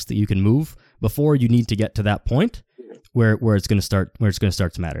big rocks that you can move before you need to get to that point where it's going to start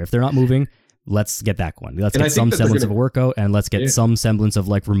to matter. If they're not moving, let's get that going. Let's get some semblance of a workout, and let's get some semblance of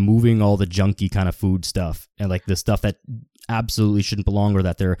like removing all the junky kind of food stuff and like the stuff that absolutely shouldn't belong or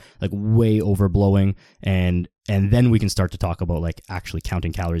that they're like way overblowing, and then we can start to talk about like actually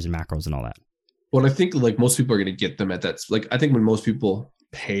counting calories and macros and all that. Well, I think like most people are going to get them at that. Like, I think when most people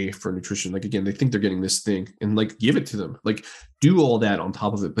pay for nutrition, like again, they think they're getting this thing and like give it to them, like do all that on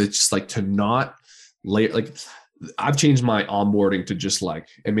top of it. But it's just like to not lay, like I've changed my onboarding to just like,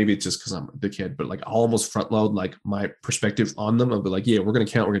 and maybe it's just because I'm the kid, but like I'll almost front load like my perspective on them. I'll be like, yeah, we're going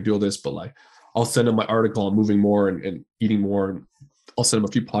to count, we're going to do all this, but like I'll send them my article on moving more and eating more, and I'll send them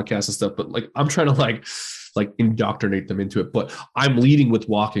a few podcasts and stuff. But like I'm trying to like indoctrinate them into it. But I'm leading with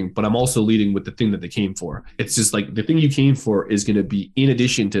walking, but I'm also leading with the thing that they came for. It's just like the thing you came for is going to be in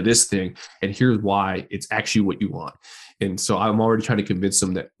addition to this thing, and here's why it's actually what you want. And so I'm already trying to convince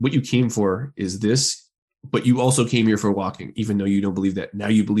them that what you came for is this, but you also came here for walking, even though you don't believe that. Now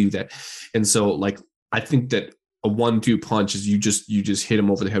you believe that. And so like I think that a 1-2 punch is you just hit them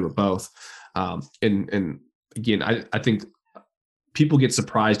over the head with both. And again, I think people get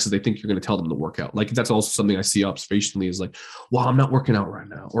surprised because they think you're going to tell them to work out. Like that's also something I see observationally is like, well, I'm not working out right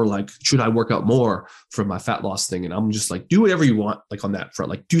now. Or like, should I work out more for my fat loss thing? And I'm just like, do whatever you want. Like on that front,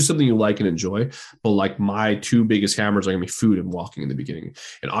 like do something you like and enjoy. But like my two biggest hammers are going to be food and walking in the beginning.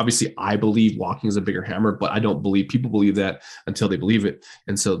 And obviously I believe walking is a bigger hammer, but I don't believe people believe that until they believe it.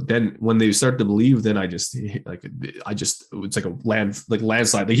 And so then when they start to believe, then it's like a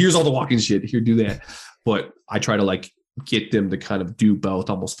landslide. Like here's all the walking shit here, do that. But I try to like get them to kind of do both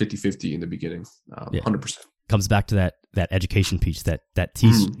almost 50-50 in the beginning. 100%. Comes back to that education piece, that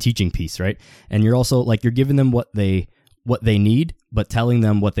teaching piece, right? And you're also like, you're giving them what they need, but telling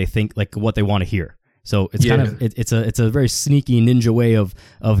them what they think, like what they want to hear. So it's kind of, it's a very sneaky ninja way of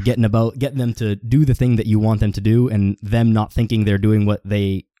getting them to do the thing that you want them to do, and them not thinking they're doing what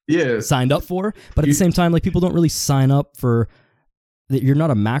they signed up for. But at the same time, like people don't really sign up for, you're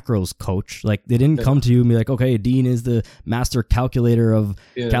not a macros coach. Like they didn't come to you and be like, okay, Dean is the master calculator of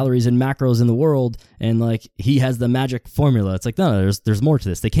calories and macros in the world, and like he has the magic formula. It's like, no, there's more to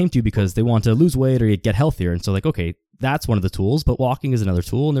this. They came to you because they want to lose weight or get healthier. And so like, okay, that's one of the tools, but walking is another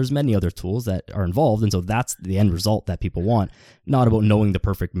tool, and there's many other tools that are involved. And so that's the end result that people want, not about knowing the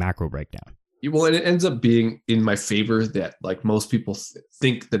perfect macro breakdown. Well, and it ends up being in my favor that like most people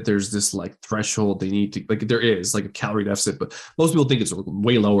think that there's this like threshold they need to, like there is like a calorie deficit, but most people think it's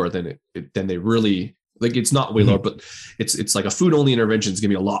way lower than than they really, like it's not way lower, but it's like a food only intervention is going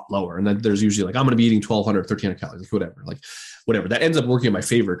to be a lot lower. And then there's usually like, I'm going to be eating 1,200, 1,300 calories, like whatever. That ends up working in my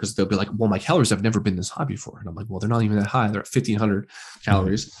favor because they'll be like, well, my calories have never been this high before. And I'm like, well, they're not even that high. They're at 1,500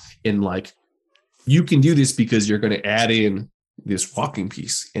 calories. And like, you can do this because you're going to add in this walking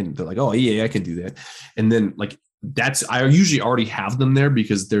piece, and they're like, oh yeah, I can do that. And then like I usually already have them there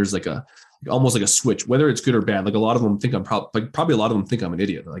because there's like almost like a switch, whether it's good or bad. Like a lot of them think I'm probably a lot of them think I'm an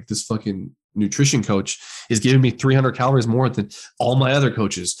idiot. They're like, this fucking nutrition coach is giving me 300 calories more than all my other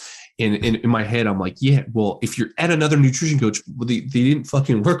coaches. And in my head, I'm like, yeah, well, if you're at another nutrition coach, they didn't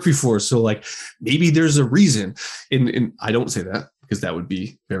fucking work before. So like maybe there's a reason. And I don't say that because that would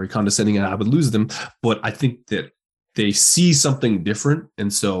be very condescending and I would lose them. But I think that they see something different.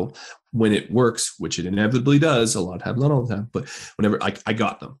 And so when it works, which it inevitably does a lot of times, not all the time, but whenever I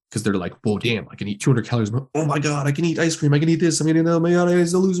got them, because they're like, whoa, damn, I can eat 200 calories. Oh my God, I can eat ice cream. I can eat this. I mean, oh my God, I need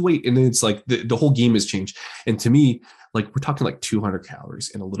to lose weight. And then it's like the whole game has changed. And to me, like we're talking like 200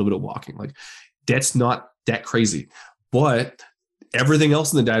 calories and a little bit of walking. Like that's not that crazy, but everything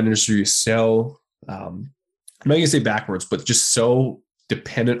else in the diet industry is so, I'm not going to say backwards, but just so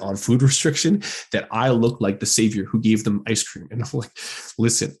dependent on food restriction that I look like the savior who gave them ice cream. And I'm like,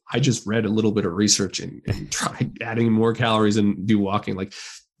 listen, I just read a little bit of research and tried adding more calories and do walking. Like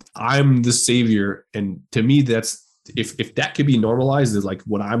I'm the savior. And to me, that's, if that could be normalized, is like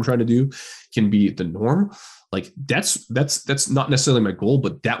what I'm trying to do can be the norm. Like that's not necessarily my goal,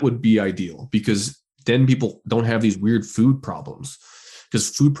 but that would be ideal because then people don't have these weird food problems, because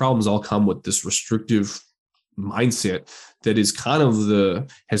food problems all come with this restrictive mindset that is kind of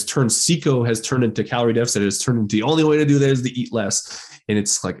has turned into calorie deficit. Has turned into the only way to do that is to eat less. And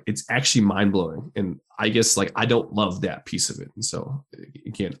it's like, it's actually mind blowing. And I guess like, I don't love that piece of it. And so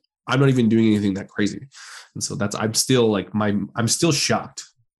again, I'm not even doing anything that crazy. And so I'm still shocked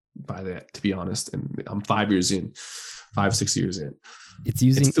by that, to be honest. And I'm 5 years in, 6 years in. It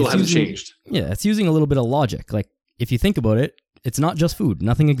still hasn't changed. Yeah. It's using a little bit of logic. Like if you think about it, it's not just food.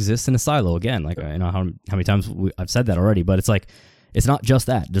 Nothing exists in a silo. Again, like I know how many times I've said that already, but it's like, it's not just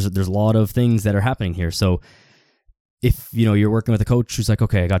that. There's a lot of things that are happening here. So if, you're working with a coach who's like,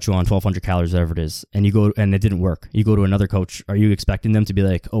 okay, I got you on 1,200 calories, whatever it is, and you go and it didn't work, you go to another coach, are you expecting them to be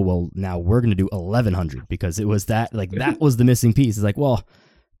like, oh, well, now we're going to do 1,100 because it was that, like, that was the missing piece. It's like, well,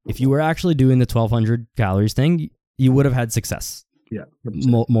 if you were actually doing the 1,200 calories thing, you would have had success. Yeah,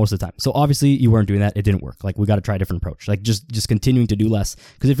 most of the time. So obviously you weren't doing that. It didn't work. Like we got to try a different approach. Like just continuing to do less.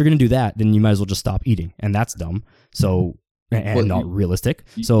 Because if you're going to do that, then you might as well just stop eating, and that's dumb. So and not realistic.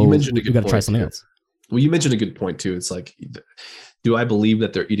 So you got to try something else. Well, you mentioned a good point too. It's like, do I believe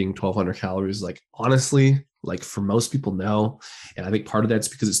that they're eating 1,200 calories? Like honestly, like for most people, no. And I think part of that's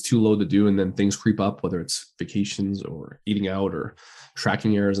because it's too low to do, and then things creep up, whether it's vacations or eating out or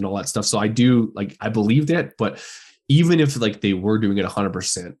tracking errors and all that stuff. So I believe that, but even if like they were doing it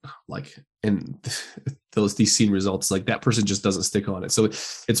 100%, like, and these seen results, like that person just doesn't stick on it. So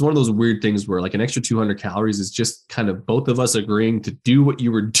it's one of those weird things where like an extra 200 calories is just kind of both of us agreeing to do what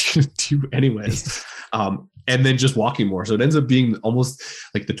you were to do anyways. And then just walking more. So it ends up being almost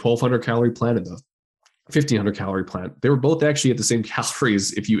like the 1,200 calorie plan and the 1,500 calorie plant. They were both actually at the same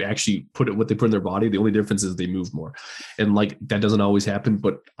calories. If you actually put it, what they put in their body, the only difference is they move more. And like, that doesn't always happen,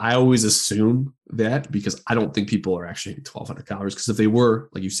 but I always assume that because I don't think people are actually hitting 1,200 calories. Because if they were,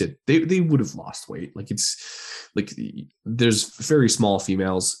 like you said, they would have lost weight. Like, it's like, there's very small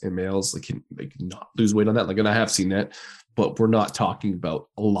females and males that can not lose weight on that. Like, and I have seen that, but we're not talking about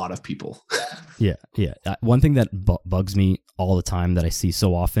a lot of people. Yeah. One thing that bugs me all the time that I see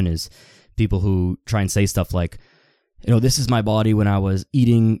so often is people who try and say stuff like, this is my body when I was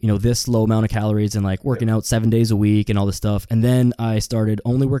eating, this low amount of calories and like working out 7 days a week and all this stuff. And then I started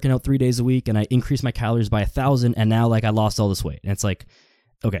only working out 3 days a week and I increased my calories by 1,000. And now like I lost all this weight. And it's like,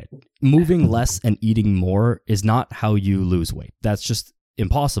 okay, moving less and eating more is not how you lose weight. That's just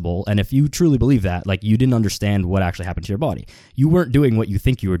impossible. And if you truly believe that, like, you didn't understand what actually happened to your body. You weren't doing what you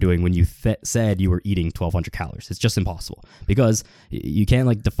think you were doing when you said you were eating 1,200 calories. It's just impossible because you can't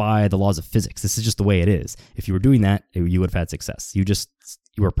like defy the laws of physics. This is just the way it is. If you were doing that, you would have had success. You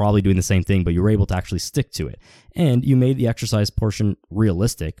were probably doing the same thing, but you were able to actually stick to it. And you made the exercise portion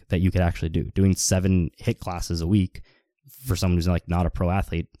realistic that you could actually do. Doing 7 HIIT classes a week for someone who's like not a pro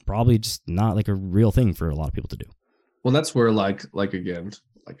athlete, probably just not like a real thing for a lot of people to do. Well, that's where like again,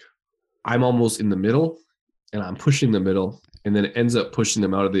 like I'm almost in the middle and I'm pushing the middle, and then it ends up pushing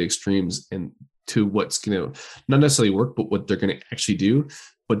them out of the extremes and to what's going to not necessarily work, but what they're going to actually do,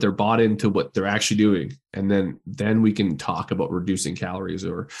 but they're bought into what they're actually doing. And then we can talk about reducing calories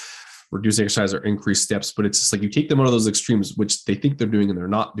or reduce exercise or increase steps. But it's just like, you take them out of those extremes, which they think they're doing and they're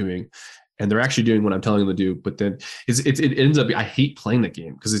not doing. And they're actually doing what I'm telling them to do. But then it ends up, I hate playing that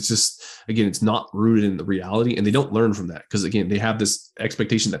game because it's just, again, it's not rooted in the reality, and they don't learn from that. Because again, they have this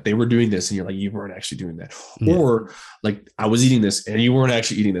expectation that they were doing this and you're like, you weren't actually doing that. Yeah. Or like, I was eating this and you weren't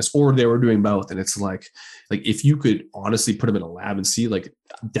actually eating this, or they were doing both. And it's like if you could honestly put them in a lab and see, like,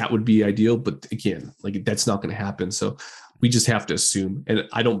 that would be ideal. But again, like, that's not going to happen. So we just have to assume. And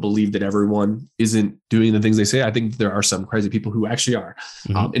I don't believe that everyone isn't doing the things they say. I think there are some crazy people who actually are.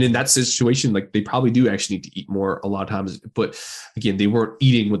 Mm-hmm. And in that situation, like, they probably do actually need to eat more a lot of times. But again, they weren't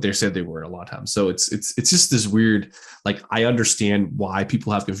eating what they said they were a lot of times. So it's just this weird, like, I understand why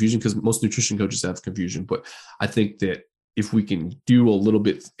people have confusion because most nutrition coaches have confusion. But I think that if we can do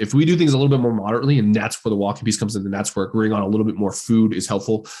if we do things a little bit more moderately, and that's where the walking piece comes in, and that's where agreeing on a little bit more food is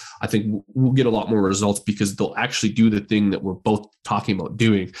helpful, I think we'll get a lot more results because they'll actually do the thing that we're both talking about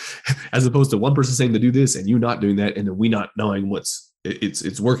doing, as opposed to one person saying to do this and you not doing that, and then we not knowing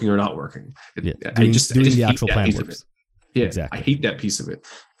it's working or not working. Doing the actual plan works. Yeah, exactly. I hate that piece of it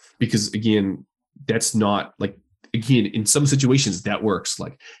because, again, that's not like, again, in some situations that works.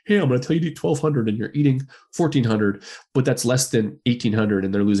 Like, hey, I'm going to tell you to eat 1,200 and you're eating 1,400, but that's less than 1,800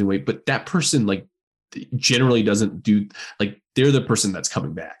 and they're losing weight. But that person, like, generally doesn't do, like, they're the person that's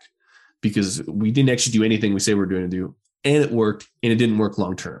coming back because we didn't actually do anything we say we're doing to do, and it worked, and it didn't work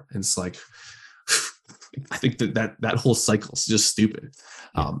long term. And it's like, I think that whole cycle is just stupid.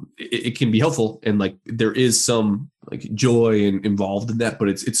 It can be helpful, and like, there is some like joy involved in that, but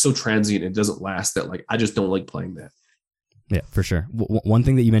it's so transient, it doesn't last, that like, I just don't like playing that. Yeah, for sure. One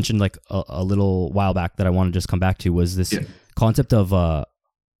thing that you mentioned like a little while back that I want to just come back to was this concept of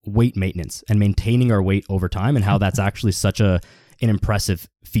weight maintenance and maintaining our weight over time, and how that's actually such an impressive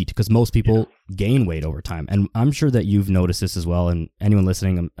feat, because most people gain weight over time. And I'm sure that you've noticed this as well. And anyone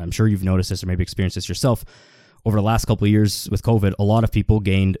listening, I'm sure you've noticed this or maybe experienced this yourself. Over the last couple of years with COVID, a lot of people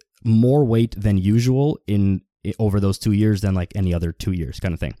gained more weight than usual over those 2 years than like any other 2 years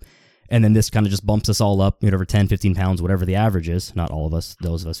kind of thing. And then this kind of just bumps us all up, over 10, 15 pounds, whatever the average is. Not all of us,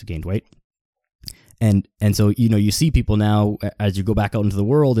 those of us who gained weight. And so, you see people now as you go back out into the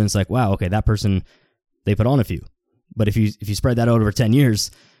world, and it's like, wow, okay, that person, they put on a few. But if you spread that out over 10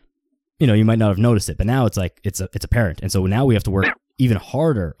 years, you might not have noticed it. But now it's like, it's apparent. And so now we have to work even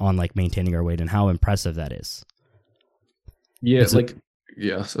harder on like maintaining our weight, and how impressive that is. Yeah.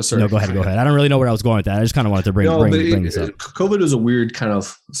 Sorry. No, go ahead. I don't really know where I was going with that. I just kind of wanted to bring this up. COVID was a weird kind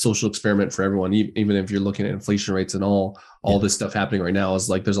of social experiment for everyone. Even if you're looking at inflation rates and all this stuff happening right now, is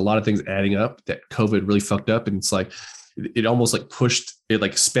like, there's a lot of things adding up that COVID really fucked up. And it's like, it almost like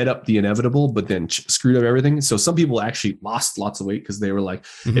it sped up the inevitable, but then screwed up everything. So some people actually lost lots of weight because they were like,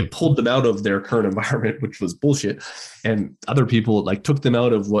 it pulled them out of their current environment, which was bullshit. And other people like took them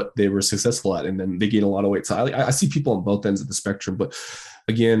out of what they were successful at, and then they gained a lot of weight. So I see people on both ends of the spectrum. But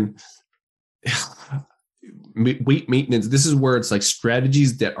again, weight maintenance, this is where it's like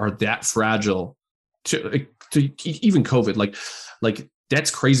strategies that are that fragile to even COVID, like that's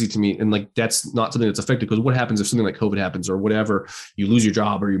crazy to me. And like, that's not something that's effective, because what happens if something like COVID happens or whatever, you lose your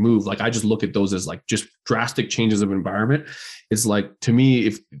job or you move? Like, I just look at those as like just drastic changes of environment. It's like, to me,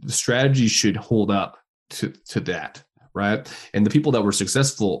 if the strategy should hold up, to that, right? And the people that were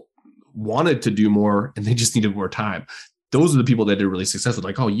successful wanted to do more and they just needed more time. Those are the people that are really successful.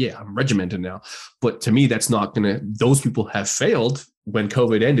 Like, oh yeah, I'm regimented now. But to me, that's not going to, those people have failed when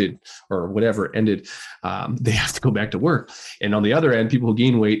COVID ended or whatever ended. They have to go back to work. And on the other end, people who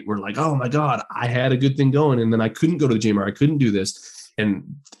gain weight were like, oh my God, I had a good thing going. And then I couldn't go to the gym or I couldn't do this.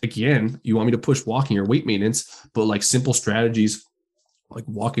 And again, you want me to push walking or weight maintenance, but like simple strategies like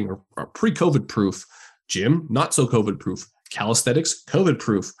walking are pre-COVID proof. Gym, not so COVID proof. Calisthenics, COVID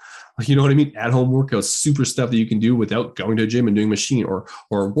proof. You know what I mean? At-home workouts, super stuff that you can do without going to a gym and doing machine or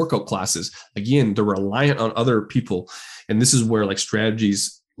workout classes. Again, they're reliant on other people. And this is where like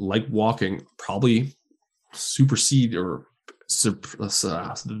strategies like walking probably supersede or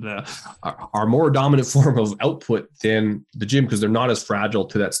are more dominant form of output than the gym because they're not as fragile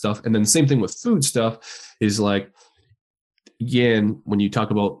to that stuff. And then the same thing with food stuff is like, again, when you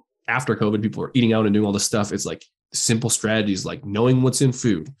talk about after COVID, people are eating out and doing all this stuff. It's like simple strategies like knowing what's in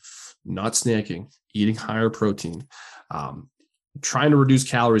food, not snacking, eating higher protein, trying to reduce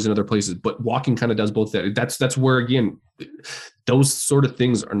calories in other places, but walking kind of does both that. That's where, again, those sort of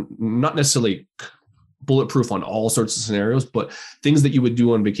things are not necessarily bulletproof on all sorts of scenarios, but things that you would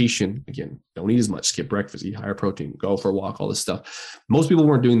do on vacation. Again, don't eat as much, skip breakfast, eat higher protein, go for a walk, all this stuff. Most people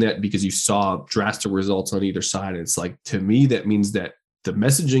weren't doing that because you saw drastic results on either side. And it's like, to me, that means that the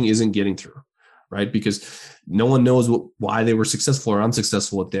messaging isn't getting through, right? Because no one knows why they were successful or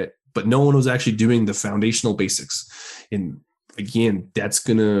unsuccessful at that, but no one was actually doing the foundational basics. And again, that's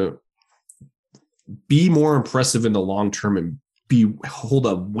going to be more impressive in the long term and hold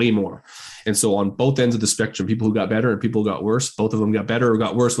up way more. And so on both ends of the spectrum, people who got better and people who got worse, both of them got better or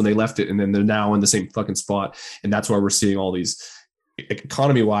got worse when they left it. And then they're now in the same fucking spot. And that's why we're seeing all these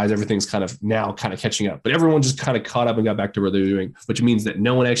economy wise, everything's kind of catching up, but everyone just kind of caught up and got back to where they're doing, which means that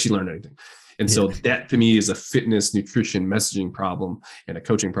no one actually learned anything. And so that to me is a fitness, nutrition, messaging problem and a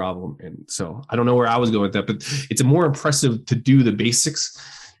coaching problem. And so I don't know where I was going with that, but it's more impressive to do the basics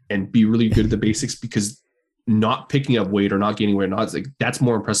and be really good at the basics, because not picking up weight or not gaining weight, that's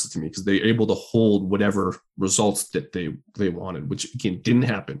more impressive to me because they're able to hold whatever results that they wanted, which again didn't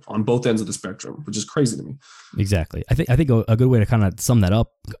happen on both ends of the spectrum, which is crazy to me. Exactly. I think a good way to kind of sum that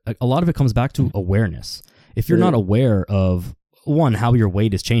up, a lot of it comes back to awareness. If you're not aware of one, how your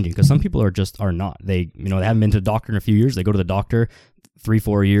weight is changing, because some people are not. They haven't been to the doctor in a few years. They go to the doctor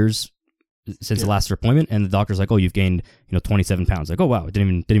 3-4 years since the last appointment, and the doctor's like, oh, you've gained 27 pounds. Like, oh wow,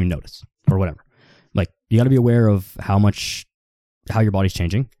 didn't even notice or whatever. Like, you got to be aware of how your body's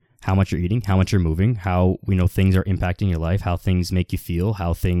changing, how much you're eating, how much you're moving, how things are impacting your life, how things make you feel,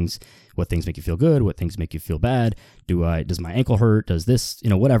 what things make you feel good, what things make you feel bad. Does my ankle hurt? Does this,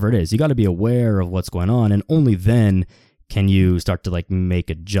 whatever it is, you got to be aware of what's going on, and only then can you start to like make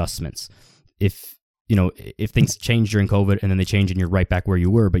adjustments. If things change during COVID and then they change and you're right back where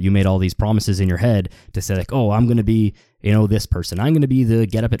you were, but you made all these promises in your head to say like, oh, I'm going to be, this person, I'm going to be the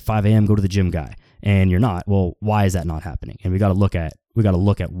get up at 5 a.m., go to the gym guy. And you're not. Well, why is that not happening? And we got to look at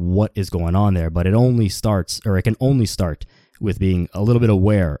what is going on there, but it can only start with being a little bit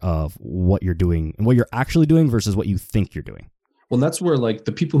aware of what you're doing and what you're actually doing versus what you think you're doing. Well, that's where like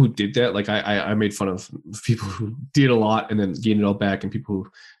the people who did that, like I made fun of people who did a lot and then gained it all back, and people who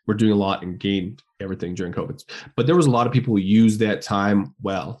were doing a lot and gained everything during COVID. But there was a lot of people who used that time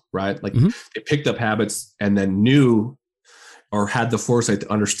well, right? Like they picked up habits and then knew or had the foresight to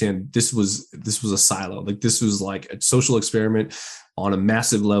understand this was a silo. Like this was like a social experiment on a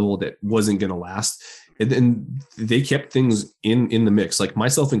massive level that wasn't going to last. And then they kept things in the mix, like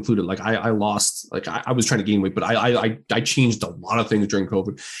myself included. Like I lost, like I was trying to gain weight, but I changed a lot of things during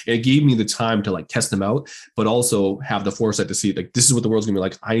COVID, and it gave me the time to like test them out, but also have the foresight to see like, this is what the world's gonna be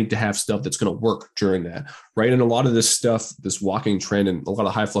like. I need to have stuff that's going to work during that. Right. And a lot of this stuff, this walking trend and a lot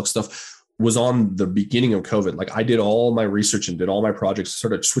of high flux stuff was on the beginning of COVID. Like I did all my research and did all my projects,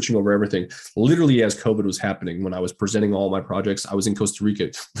 started switching over everything literally as COVID was happening. When I was presenting all my projects, I was in Costa Rica.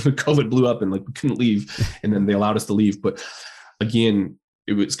 COVID blew up and like we couldn't leave, and then they allowed us to leave. But again,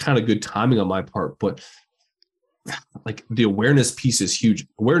 it was kind of good timing on my part, but like the awareness piece is huge.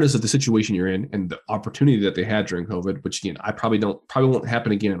 Awareness of the situation you're in and the opportunity that they had during COVID, which again, I probably won't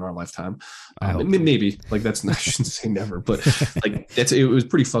happen again in our lifetime. Maybe like I shouldn't say never, but like it was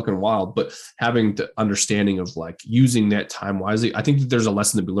pretty fucking wild. But having the understanding of like using that time wisely, I think that there's a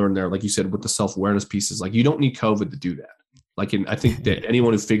lesson to be learned there. Like you said, with the self-awareness pieces, like you don't need COVID to do that. Like, I think that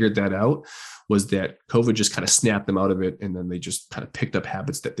anyone who figured that out was that COVID just kind of snapped them out of it. And then they just kind of picked up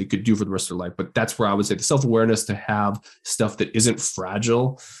habits that they could do for the rest of their life. But that's where I would say the self-awareness to have stuff that isn't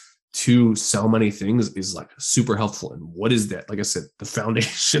fragile to so many things is like super helpful. And what is that? Like I said, the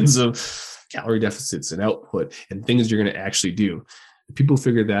foundations of calorie deficits and output and things you're going to actually do. People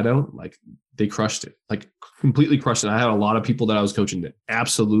figured that out, like they crushed it, like completely crushed it. I had a lot of people that I was coaching that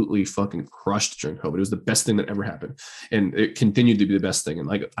absolutely fucking crushed during COVID. It was the best thing that ever happened. And it continued to be the best thing. And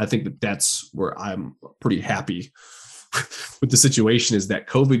like, I think that that's where I'm pretty happy with the situation, is that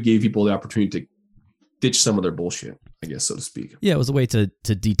COVID gave people the opportunity to ditch some of their bullshit, I guess, so to speak. Yeah, it was a way to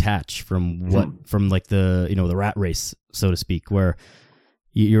detach from from like the, the rat race, so to speak, where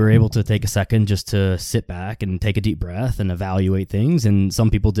you were able to take a second just to sit back and take a deep breath and evaluate things. And some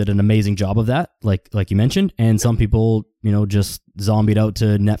people did an amazing job of that, like you mentioned. And some people, just zombied out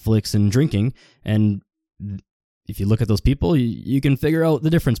to Netflix and drinking. And if you look at those people, you can figure out the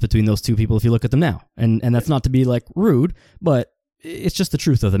difference between those two people if you look at them now. And that's not to be like rude, but it's just the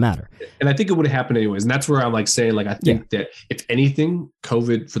truth of the matter. And I think it would have happened anyways. And that's where I'm like saying, like, I think that if anything,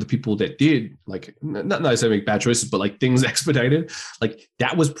 COVID, for the people that did, like, not necessarily make bad choices, but like things expedited, like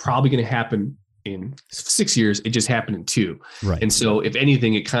that was probably going to happen in 6 years. It just happened in 2. Right. And so if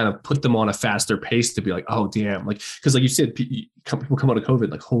anything, it kind of put them on a faster pace to be like, oh damn, like, cause like you said, people come out of COVID,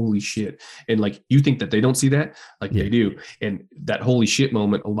 like, holy shit. And like, you think that they don't see that, like they do. And that holy shit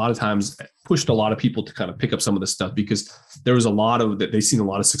moment, a lot of times pushed a lot of people to kind of pick up some of this stuff, because there was a lot of that. They've seen a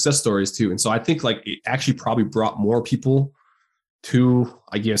lot of success stories too. And so I think like it actually probably brought more people to,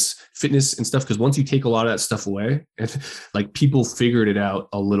 I guess, fitness and stuff, because once you take a lot of that stuff away, like people figured it out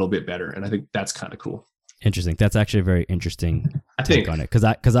a little bit better, and I think that's kind of cool. Interesting. That's actually a very interesting take on it,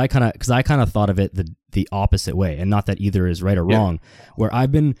 because I kind of thought of it the opposite way, and not that either is right or wrong. Where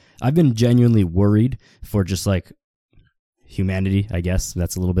I've been genuinely worried for just like humanity, I guess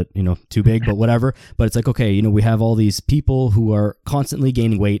that's a little bit too big, but whatever. But it's like, okay, we have all these people who are constantly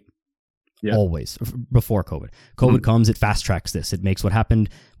gaining weight. Always before COVID comes, it fast tracks this. It makes what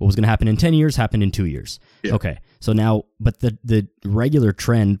was going to happen in 10 years happen in 2 years. Okay. So now, but the regular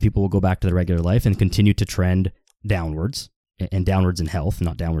trend, people will go back to their regular life and continue to trend downwards, and downwards in health,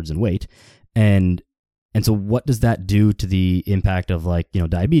 not downwards in weight. And so what does that do to the impact of like,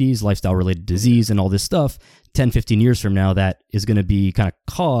 diabetes, lifestyle related disease, and all this stuff 10, 15 years from now that is going to be kind of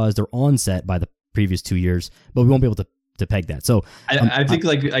caused or onset by the previous 2 years, but we won't be able to peg that. So I think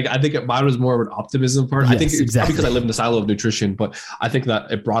I think mine was more of an optimism part. Yes, I think it's exactly, because I live in the silo of nutrition, but I think that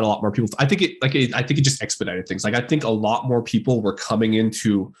it brought a lot more people. I think it just expedited things. Like I think a lot more people were coming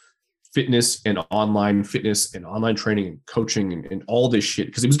into fitness and online training and coaching and all this shit,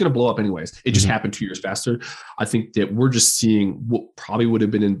 because it was going to blow up anyways. It just happened 2 years faster. I think that we're just seeing what probably would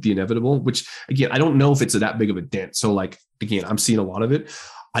have been the inevitable, which again, I don't know if it's that big of a dent. So like, again, I'm seeing a lot of it.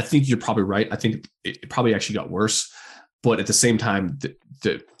 I think you're probably right. I think it probably actually got worse. But at the same time,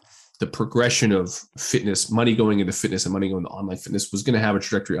 the progression of fitness, money going into fitness and money going to online fitness was going to have a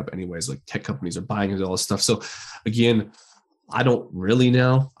trajectory up anyways. Like tech companies are buying into all this stuff. So again, I don't really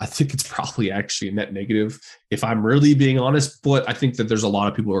know. I think it's probably actually a net negative, if I'm really being honest. But I think that there's a lot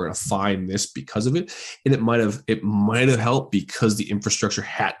of people who are going to find this because of it, and it might have helped because the infrastructure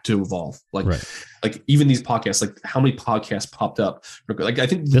had to evolve. Like even these podcasts, like how many podcasts popped up? Like I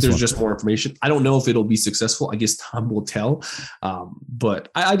think there's just more information. I don't know if it'll be successful. I guess time will tell. But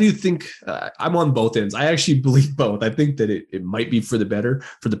I do think I'm on both ends. I actually believe both. I think that it might be for the better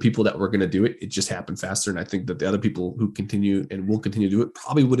for the people that were going to do it. It just happened faster, and I think that the other people who continue and will continue to do it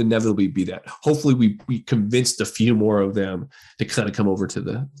probably would inevitably be that. Hopefully, we convinced a few more of them to kind of come over to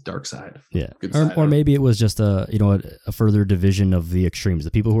the dark side. Yeah, or maybe it was just a further division of the extremes.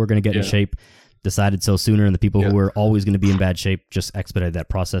 The people who are going to get in shape decided so sooner, and the people who were always going to be in bad shape just expedited that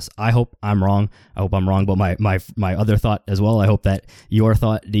process. I hope I'm wrong. But my other thought as well, I hope that your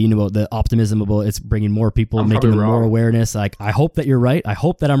thought, Dean, about the optimism about it's bringing more people, making them more awareness. Like, I hope that you're right. I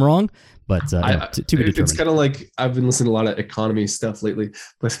hope that I'm wrong. But to be determined. It's kind of like, I've been listening to a lot of economy stuff lately,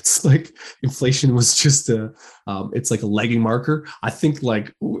 but it's like inflation was just it's like a lagging marker. I think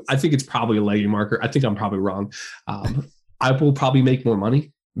it's probably a lagging marker. I think I'm probably wrong. I will probably make more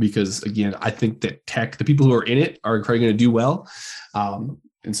money, because again, I think that the people who are in it are probably going to do well.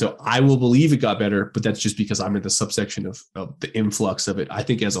 And so I will believe it got better, but that's just because I'm in the subsection of the influx of it. I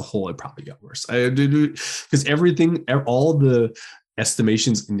think as a whole, it probably got worse. Because all the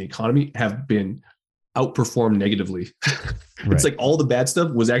estimations in the economy have been outperformed negatively. It's like all the bad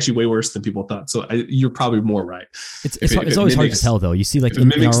stuff was actually way worse than people thought. So you're probably more right. It's always hard to tell though. You see, like if it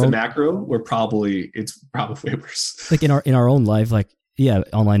mimics the macro, it's probably way worse. Like in our own life, like, yeah,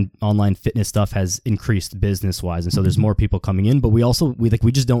 online fitness stuff has increased business wise, and so there's more people coming in. But we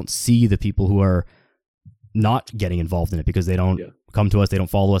just don't see the people who are not getting involved in it, because they don't come to us, they don't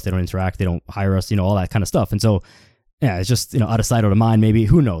follow us, they don't interact, they don't hire us, all that kind of stuff. And so, yeah, it's just out of sight, out of mind. Maybe,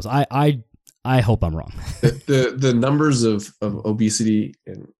 who knows? I hope I'm wrong. The numbers of obesity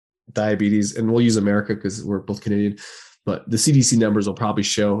and diabetes, and we'll use America because we're both Canadian, but the CDC numbers will probably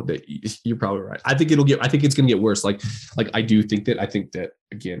show that you're probably right. I think it's going to get worse. Like I do think that,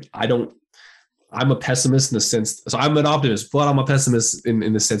 again, I'm a pessimist in the sense, so I'm an optimist, but I'm a pessimist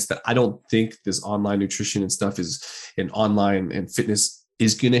in the sense that I don't think this online nutrition and stuff and online and fitness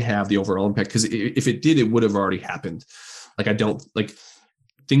is going to have the overall impact. Because if it did, it would have already happened.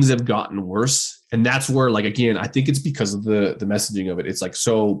 Things have gotten worse. And that's where, again, I think it's because of the messaging of it. It's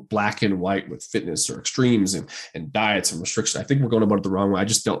so black and white with fitness or extremes and diets and restrictions. I think we're going about it the wrong way.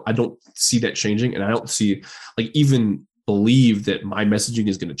 I don't see that changing. And I don't see, even believe that my messaging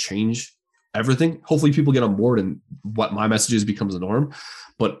is going to change everything. Hopefully people get on board and what my message is becomes the norm.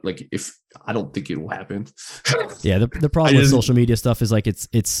 But if I don't think it will happen. Yeah, the problem with social media stuff is it's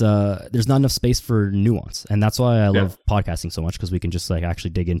there's not enough space for nuance, and that's why I love podcasting so much, because we can just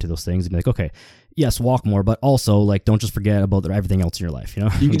actually dig into those things and be okay, yes, walk more, but also don't just forget about everything else in your life. You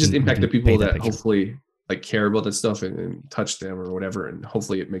can just impact the people that hopefully care about that stuff and touch them or whatever, and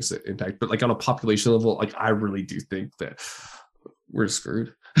hopefully it makes an impact. But on a population level, I really do think that we're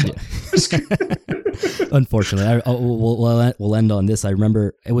screwed. Yeah. Unfortunately, we'll end on this. I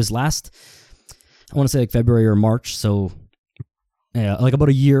remember it was I want to say February or March. So yeah, about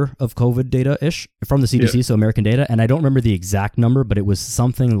a year of COVID data ish from the CDC. So American data. And I don't remember the exact number, but it was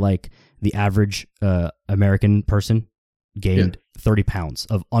something like the average American person gained 30 pounds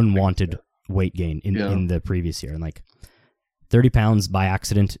of unwanted weight gain in the previous year. And 30 pounds by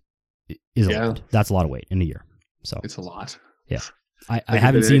accident is a lot. That's a lot of weight in a year. So it's a lot. Yeah. I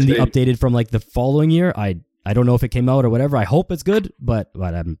haven't seen the updated from the following year. I don't know if it came out or whatever. I hope it's good, but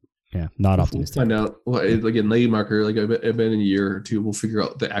I'm not optimistic. We'll find out. Well, again, lady marker. I bet in a year or two we'll figure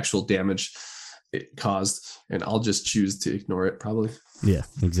out the actual damage it caused, and I'll just choose to ignore it probably. Yeah,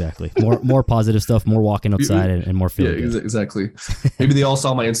 exactly. More positive stuff, more walking outside, and more feeling good. Exactly. Maybe they all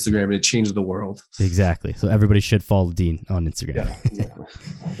saw my Instagram and it changed the world. Exactly. So everybody should follow Dean on Instagram. Yeah,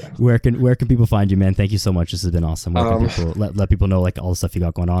 exactly. Where can people find you, man? Thank you so much. This has been awesome. Where can people let people know all the stuff you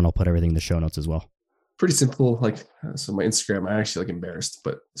got going on? I'll put everything in the show notes as well. Pretty simple. So my Instagram, I actually embarrassed,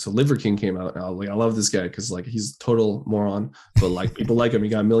 but so Liver King came out, and I love this guy because he's a total moron, but people like him. He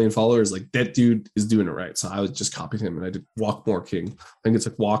got 1 million followers. That dude is doing it right. So I was just copied him, and I did Walk More King. I think it's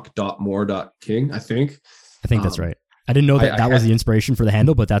walk.more.king. I think that's right. I didn't know that was the inspiration for the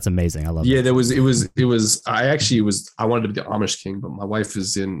handle, but that's amazing. I love it. Yeah, it was. I wanted to be the Amish king, but my wife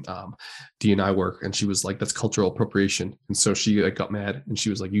is in D&I work, and she was like, that's cultural appropriation. And so she got mad, and she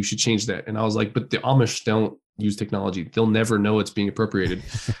was like, you should change that. And I was like, but the Amish don't use technology. They'll never know it's being appropriated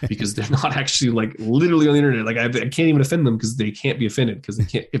because they're not actually literally on the internet. I can't even offend them because they can't be offended, because they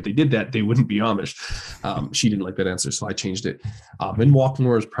can't. If they did that, they wouldn't be Amish. She didn't like that answer, so I changed it. And Walk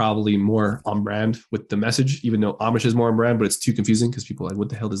More is probably more on brand with the message, even though Amish is more on brand, but it's too confusing because people are like, what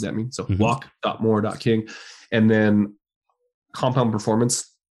the hell does that mean? So walk.more.king, and then Compound Performance.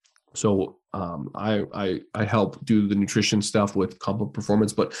 So I help do the nutrition stuff with Compound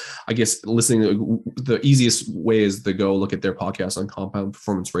Performance, but I guess the easiest way is to go look at their podcast on Compound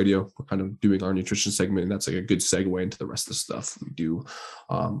Performance Radio. We're kind of doing our nutrition segment, and that's a good segue into the rest of the stuff we do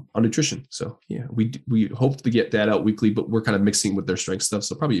on nutrition. So yeah, we hope to get that out weekly, but we're kind of mixing with their strength stuff.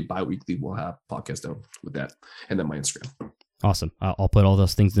 So probably bi-weekly we'll have podcast out with that, and then my Instagram. Awesome. I'll put all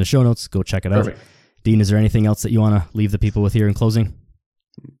those things in the show notes. Go check it out. Perfect. Dean, is there anything else that you want to leave the people with here in closing?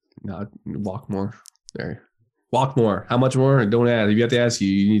 No, walk more. There. Walk more. How much more? Don't ask. If you have to ask,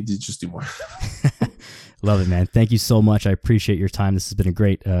 you need to just do more. Love it, man. Thank you so much. I appreciate your time. This has been a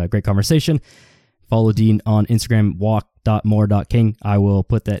great conversation. Follow Dean on Instagram, walk.more.king. I will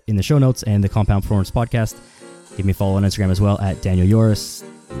put that in the show notes and the Compound Performance podcast. Give me a follow on Instagram as well at Daniel Yoris.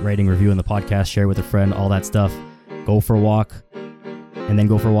 Rating, review on the podcast, share with a friend, all that stuff. Go for a walk, and then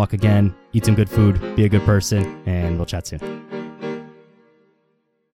go for a walk again. Eat some good food. Be a good person, and we'll chat soon.